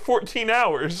 14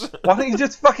 hours. Why don't you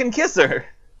just fucking kiss her?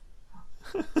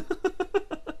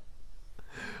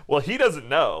 Well, he doesn't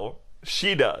know.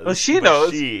 She does. Well, she but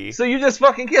knows. So you just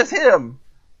fucking kiss him.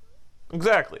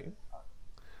 Exactly.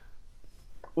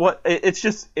 What?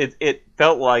 It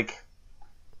felt like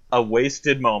a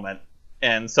wasted moment,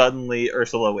 and suddenly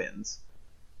Ursula wins.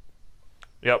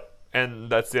 Yep. And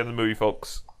that's the end of the movie,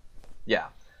 folks. Yeah.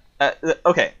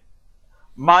 Okay.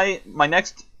 My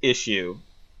next issue.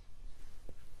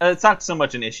 It's not so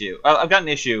much an issue. I've got an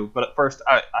issue, but first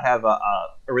I have a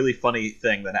really funny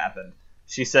thing that happened.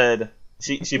 She said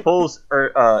she pulls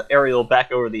Ariel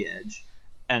back over the edge,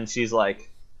 and she's like,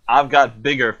 "I've got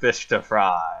bigger fish to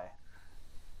fry."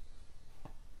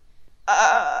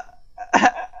 I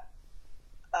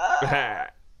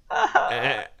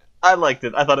liked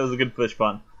it. I thought it was a good fish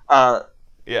pun.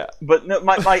 Yeah. But no,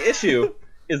 my issue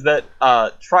is that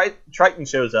Triton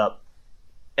shows up,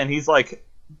 and he's like,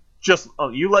 "Just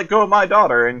you let go of my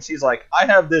daughter," and she's like, "I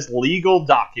have this legal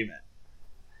document,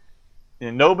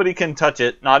 and nobody can touch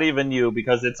it, not even you,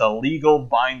 because it's a legal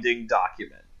binding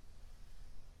document."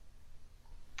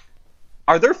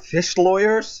 Are there fish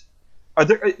lawyers? Are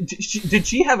there? Did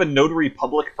she have a notary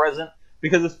public present?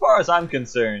 Because as far as I'm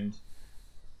concerned,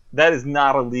 that is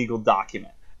not a legal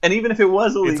document. And even if it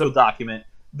was a legal document,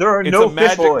 there are no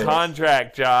fish lawyers. It's a magic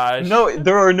contract, Josh. No,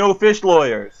 there are no fish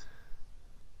lawyers.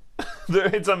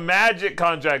 It's a magic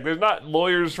contract. There's not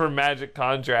lawyers for magic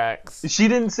contracts. She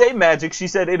didn't say magic. She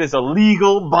said it is a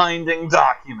legal binding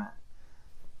document.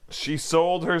 She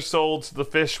sold her soul to the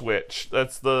fish witch.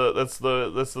 That's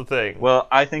the thing. Well,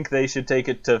 I think they should take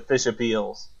it to Fish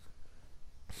Appeals.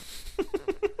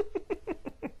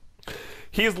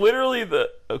 He's literally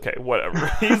okay, whatever.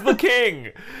 He's the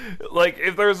king. Like,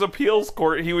 if there's appeals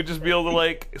court, he would just be able to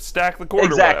like stack the court.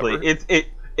 Exactly. Or whatever.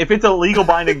 If it's a legal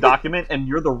binding document and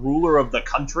you're the ruler of the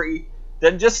country,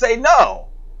 then just say no.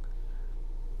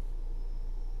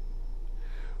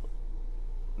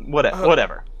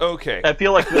 Whatever. Okay. I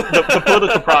feel like the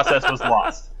political process was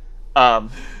lost.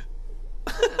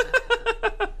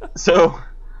 So,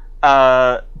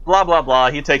 blah blah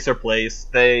blah. He takes her place.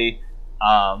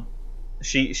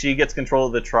 She gets control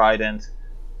of the trident.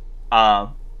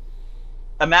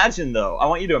 Imagine though. I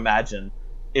want you to imagine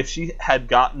if she had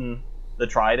gotten the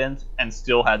trident and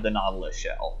still had the Nautilus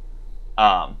shell.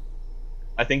 I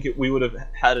think we would have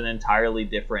had an entirely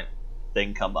different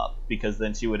thing come up, because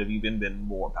then she would have even been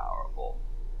more powerful.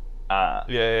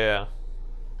 Yeah.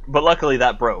 But luckily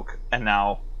that broke, and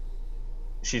now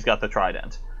she's got the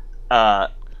trident.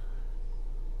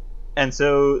 And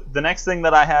so the next thing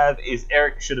that I have is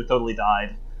Eric should have totally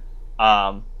died,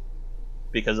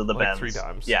 because of the bends. 3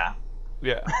 times. Yeah.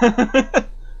 Yeah.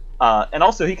 And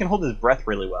also he can hold his breath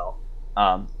really well,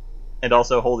 and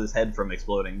also hold his head from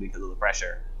exploding because of the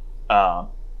pressure.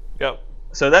 Yep.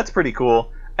 So that's pretty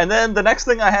cool. And then the next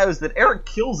thing I have is that Eric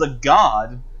kills a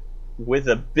god with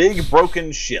a big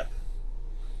broken ship.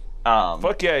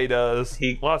 Fuck yeah, he does.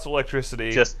 He lots of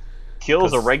electricity. Just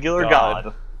kills a regular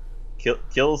God.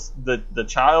 Kills the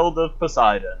child of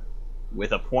Poseidon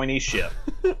with a pointy ship.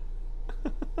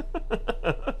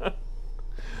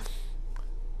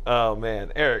 Oh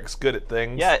man, Eric's good at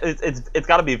things. Yeah, it's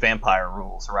got to be vampire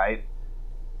rules, right?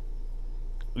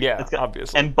 Yeah,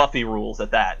 obviously. And Buffy rules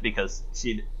at that, because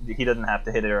he doesn't have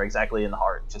to hit her exactly in the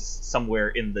heart, just somewhere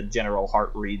in the general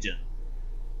heart region.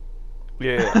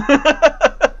 Yeah.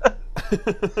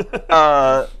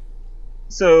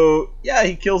 So yeah,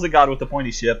 he kills a god with the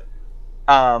pointy ship,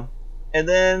 and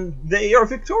then they are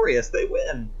victorious. They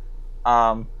win.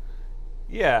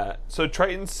 Yeah. So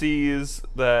Triton sees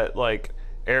that like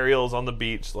Ariel's on the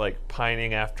beach, like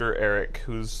pining after Eric,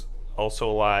 who's also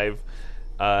alive,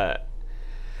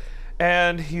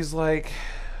 and he's like,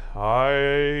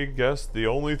 I guess the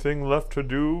only thing left to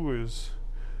do is...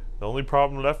 The only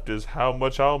problem left is how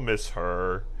much I'll miss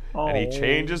her. And he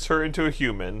changes her into a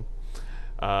human.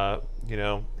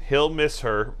 He'll miss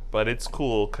her, but it's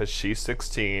cool because she's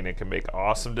 16 and can make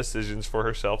awesome decisions for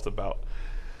herself about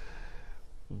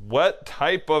what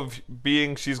type of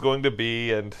being she's going to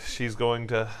be, and she's going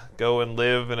to go and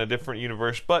live in a different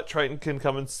universe. But Triton can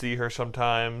come and see her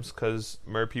sometimes because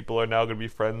mer people are now going to be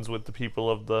friends with the people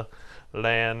of the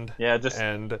land. Yeah,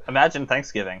 imagine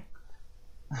Thanksgiving.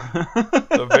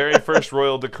 The very first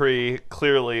royal decree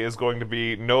clearly is going to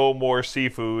be no more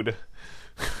seafood.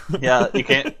 Yeah, you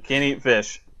can't eat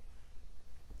fish.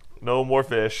 No more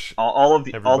fish. All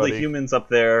the humans up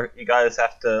there, you guys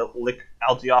have to lick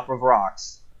algae off of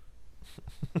rocks.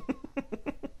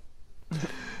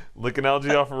 Licking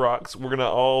algae off of rocks. We're gonna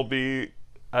all be,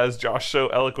 as Josh so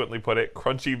eloquently put it,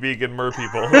 crunchy vegan mer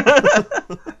people.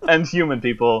 And human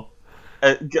people.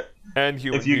 And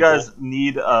human if you people.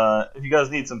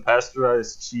 guys need some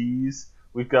pasteurized cheese,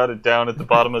 we've got it down at the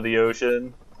bottom of the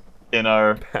ocean in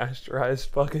our pasteurized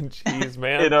fucking cheese,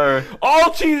 man. in our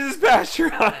all cheese is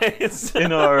pasteurized.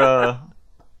 in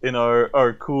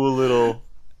our cool little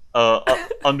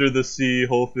under the sea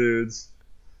Whole Foods.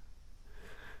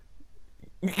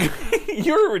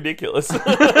 You're ridiculous.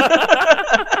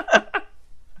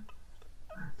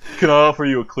 Can I offer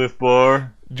you a Cliff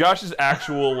Bar? Josh's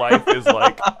actual life is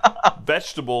like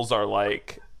vegetables are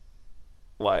like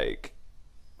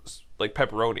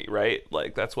pepperoni, right?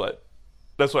 Like that's what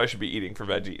I should be eating for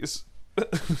veggies.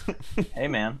 Hey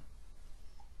man,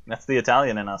 that's the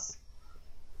Italian in us.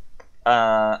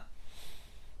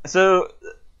 So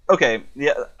okay,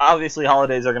 yeah. Obviously,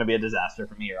 holidays are going to be a disaster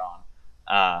from here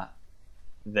on.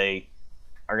 They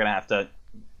are going to have to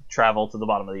travel to the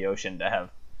bottom of the ocean to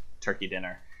have turkey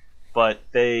dinner, but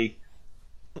they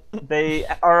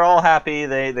are all happy.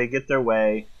 They get their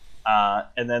way,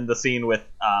 and then the scene with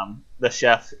the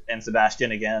chef and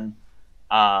Sebastian again.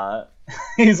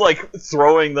 He's like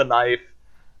throwing the knife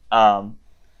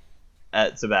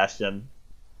at Sebastian,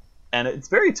 and it's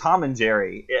very Tom and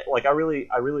Jerry. I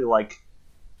really like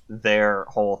their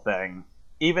whole thing.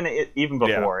 Even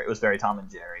before it was very Tom and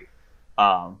Jerry.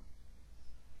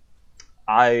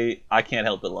 I can't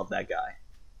help but love that guy.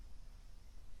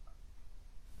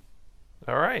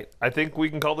 All right, I think we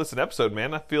can call this an episode,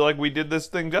 man. I feel like we did this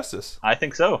thing justice. I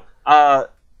think so.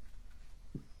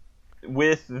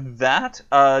 With that,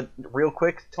 real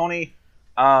quick, Tony,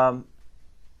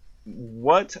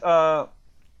 what do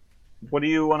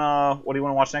you wanna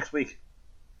watch next week?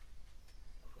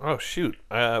 Oh shoot,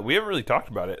 we haven't really talked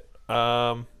about it.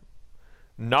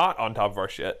 Not on top of our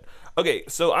shit. Okay,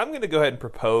 so I'm gonna go ahead and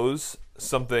propose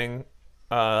something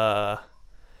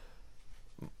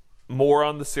more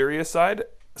on the serious side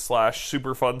 /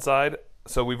 super fun side.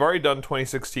 So we've already done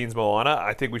 2016's Moana.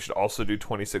 I think we should also do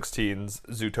 2016's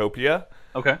Zootopia.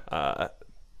 Okay.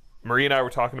 Marie and I were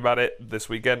talking about it this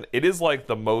weekend. It is like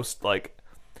the most like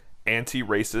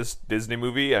anti-racist Disney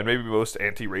movie and maybe most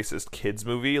anti-racist kids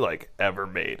movie like ever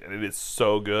made, and it is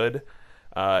so good.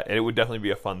 And it would definitely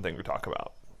be a fun thing to talk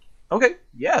about. Okay,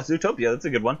 yeah, Zootopia, that's a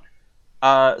good one.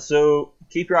 So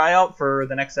keep your eye out for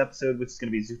the next episode, which is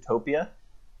going to be Zootopia.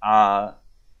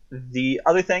 The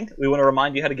other thing, we want to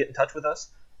remind you how to get in touch with us,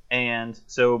 and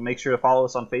so make sure to follow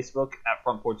us on Facebook at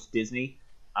Front Porch Disney.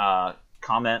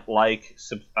 Comment, like,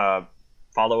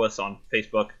 follow us on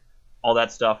Facebook, all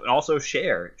that stuff, and also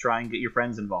share. Try and get your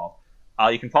friends involved.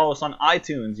 You can follow us on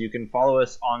iTunes. You can follow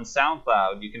us on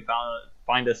SoundCloud. You can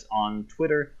find us on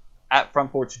Twitter at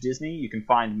Front Porch Disney. You can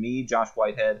find me, Josh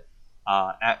Whitehead,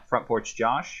 at Front Porch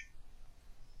Josh.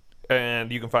 And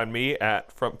you can find me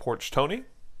at Front Porch Tony.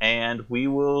 And we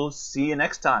will see you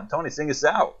next time. Tony, sing us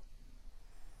out.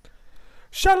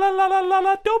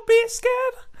 Sha-la-la-la-la-la, don't be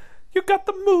scared. You got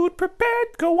the mood prepared.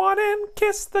 Go on and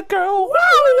kiss the girl. Wow,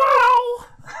 wow.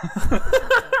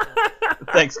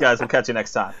 Thanks, guys. We'll catch you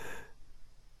next time.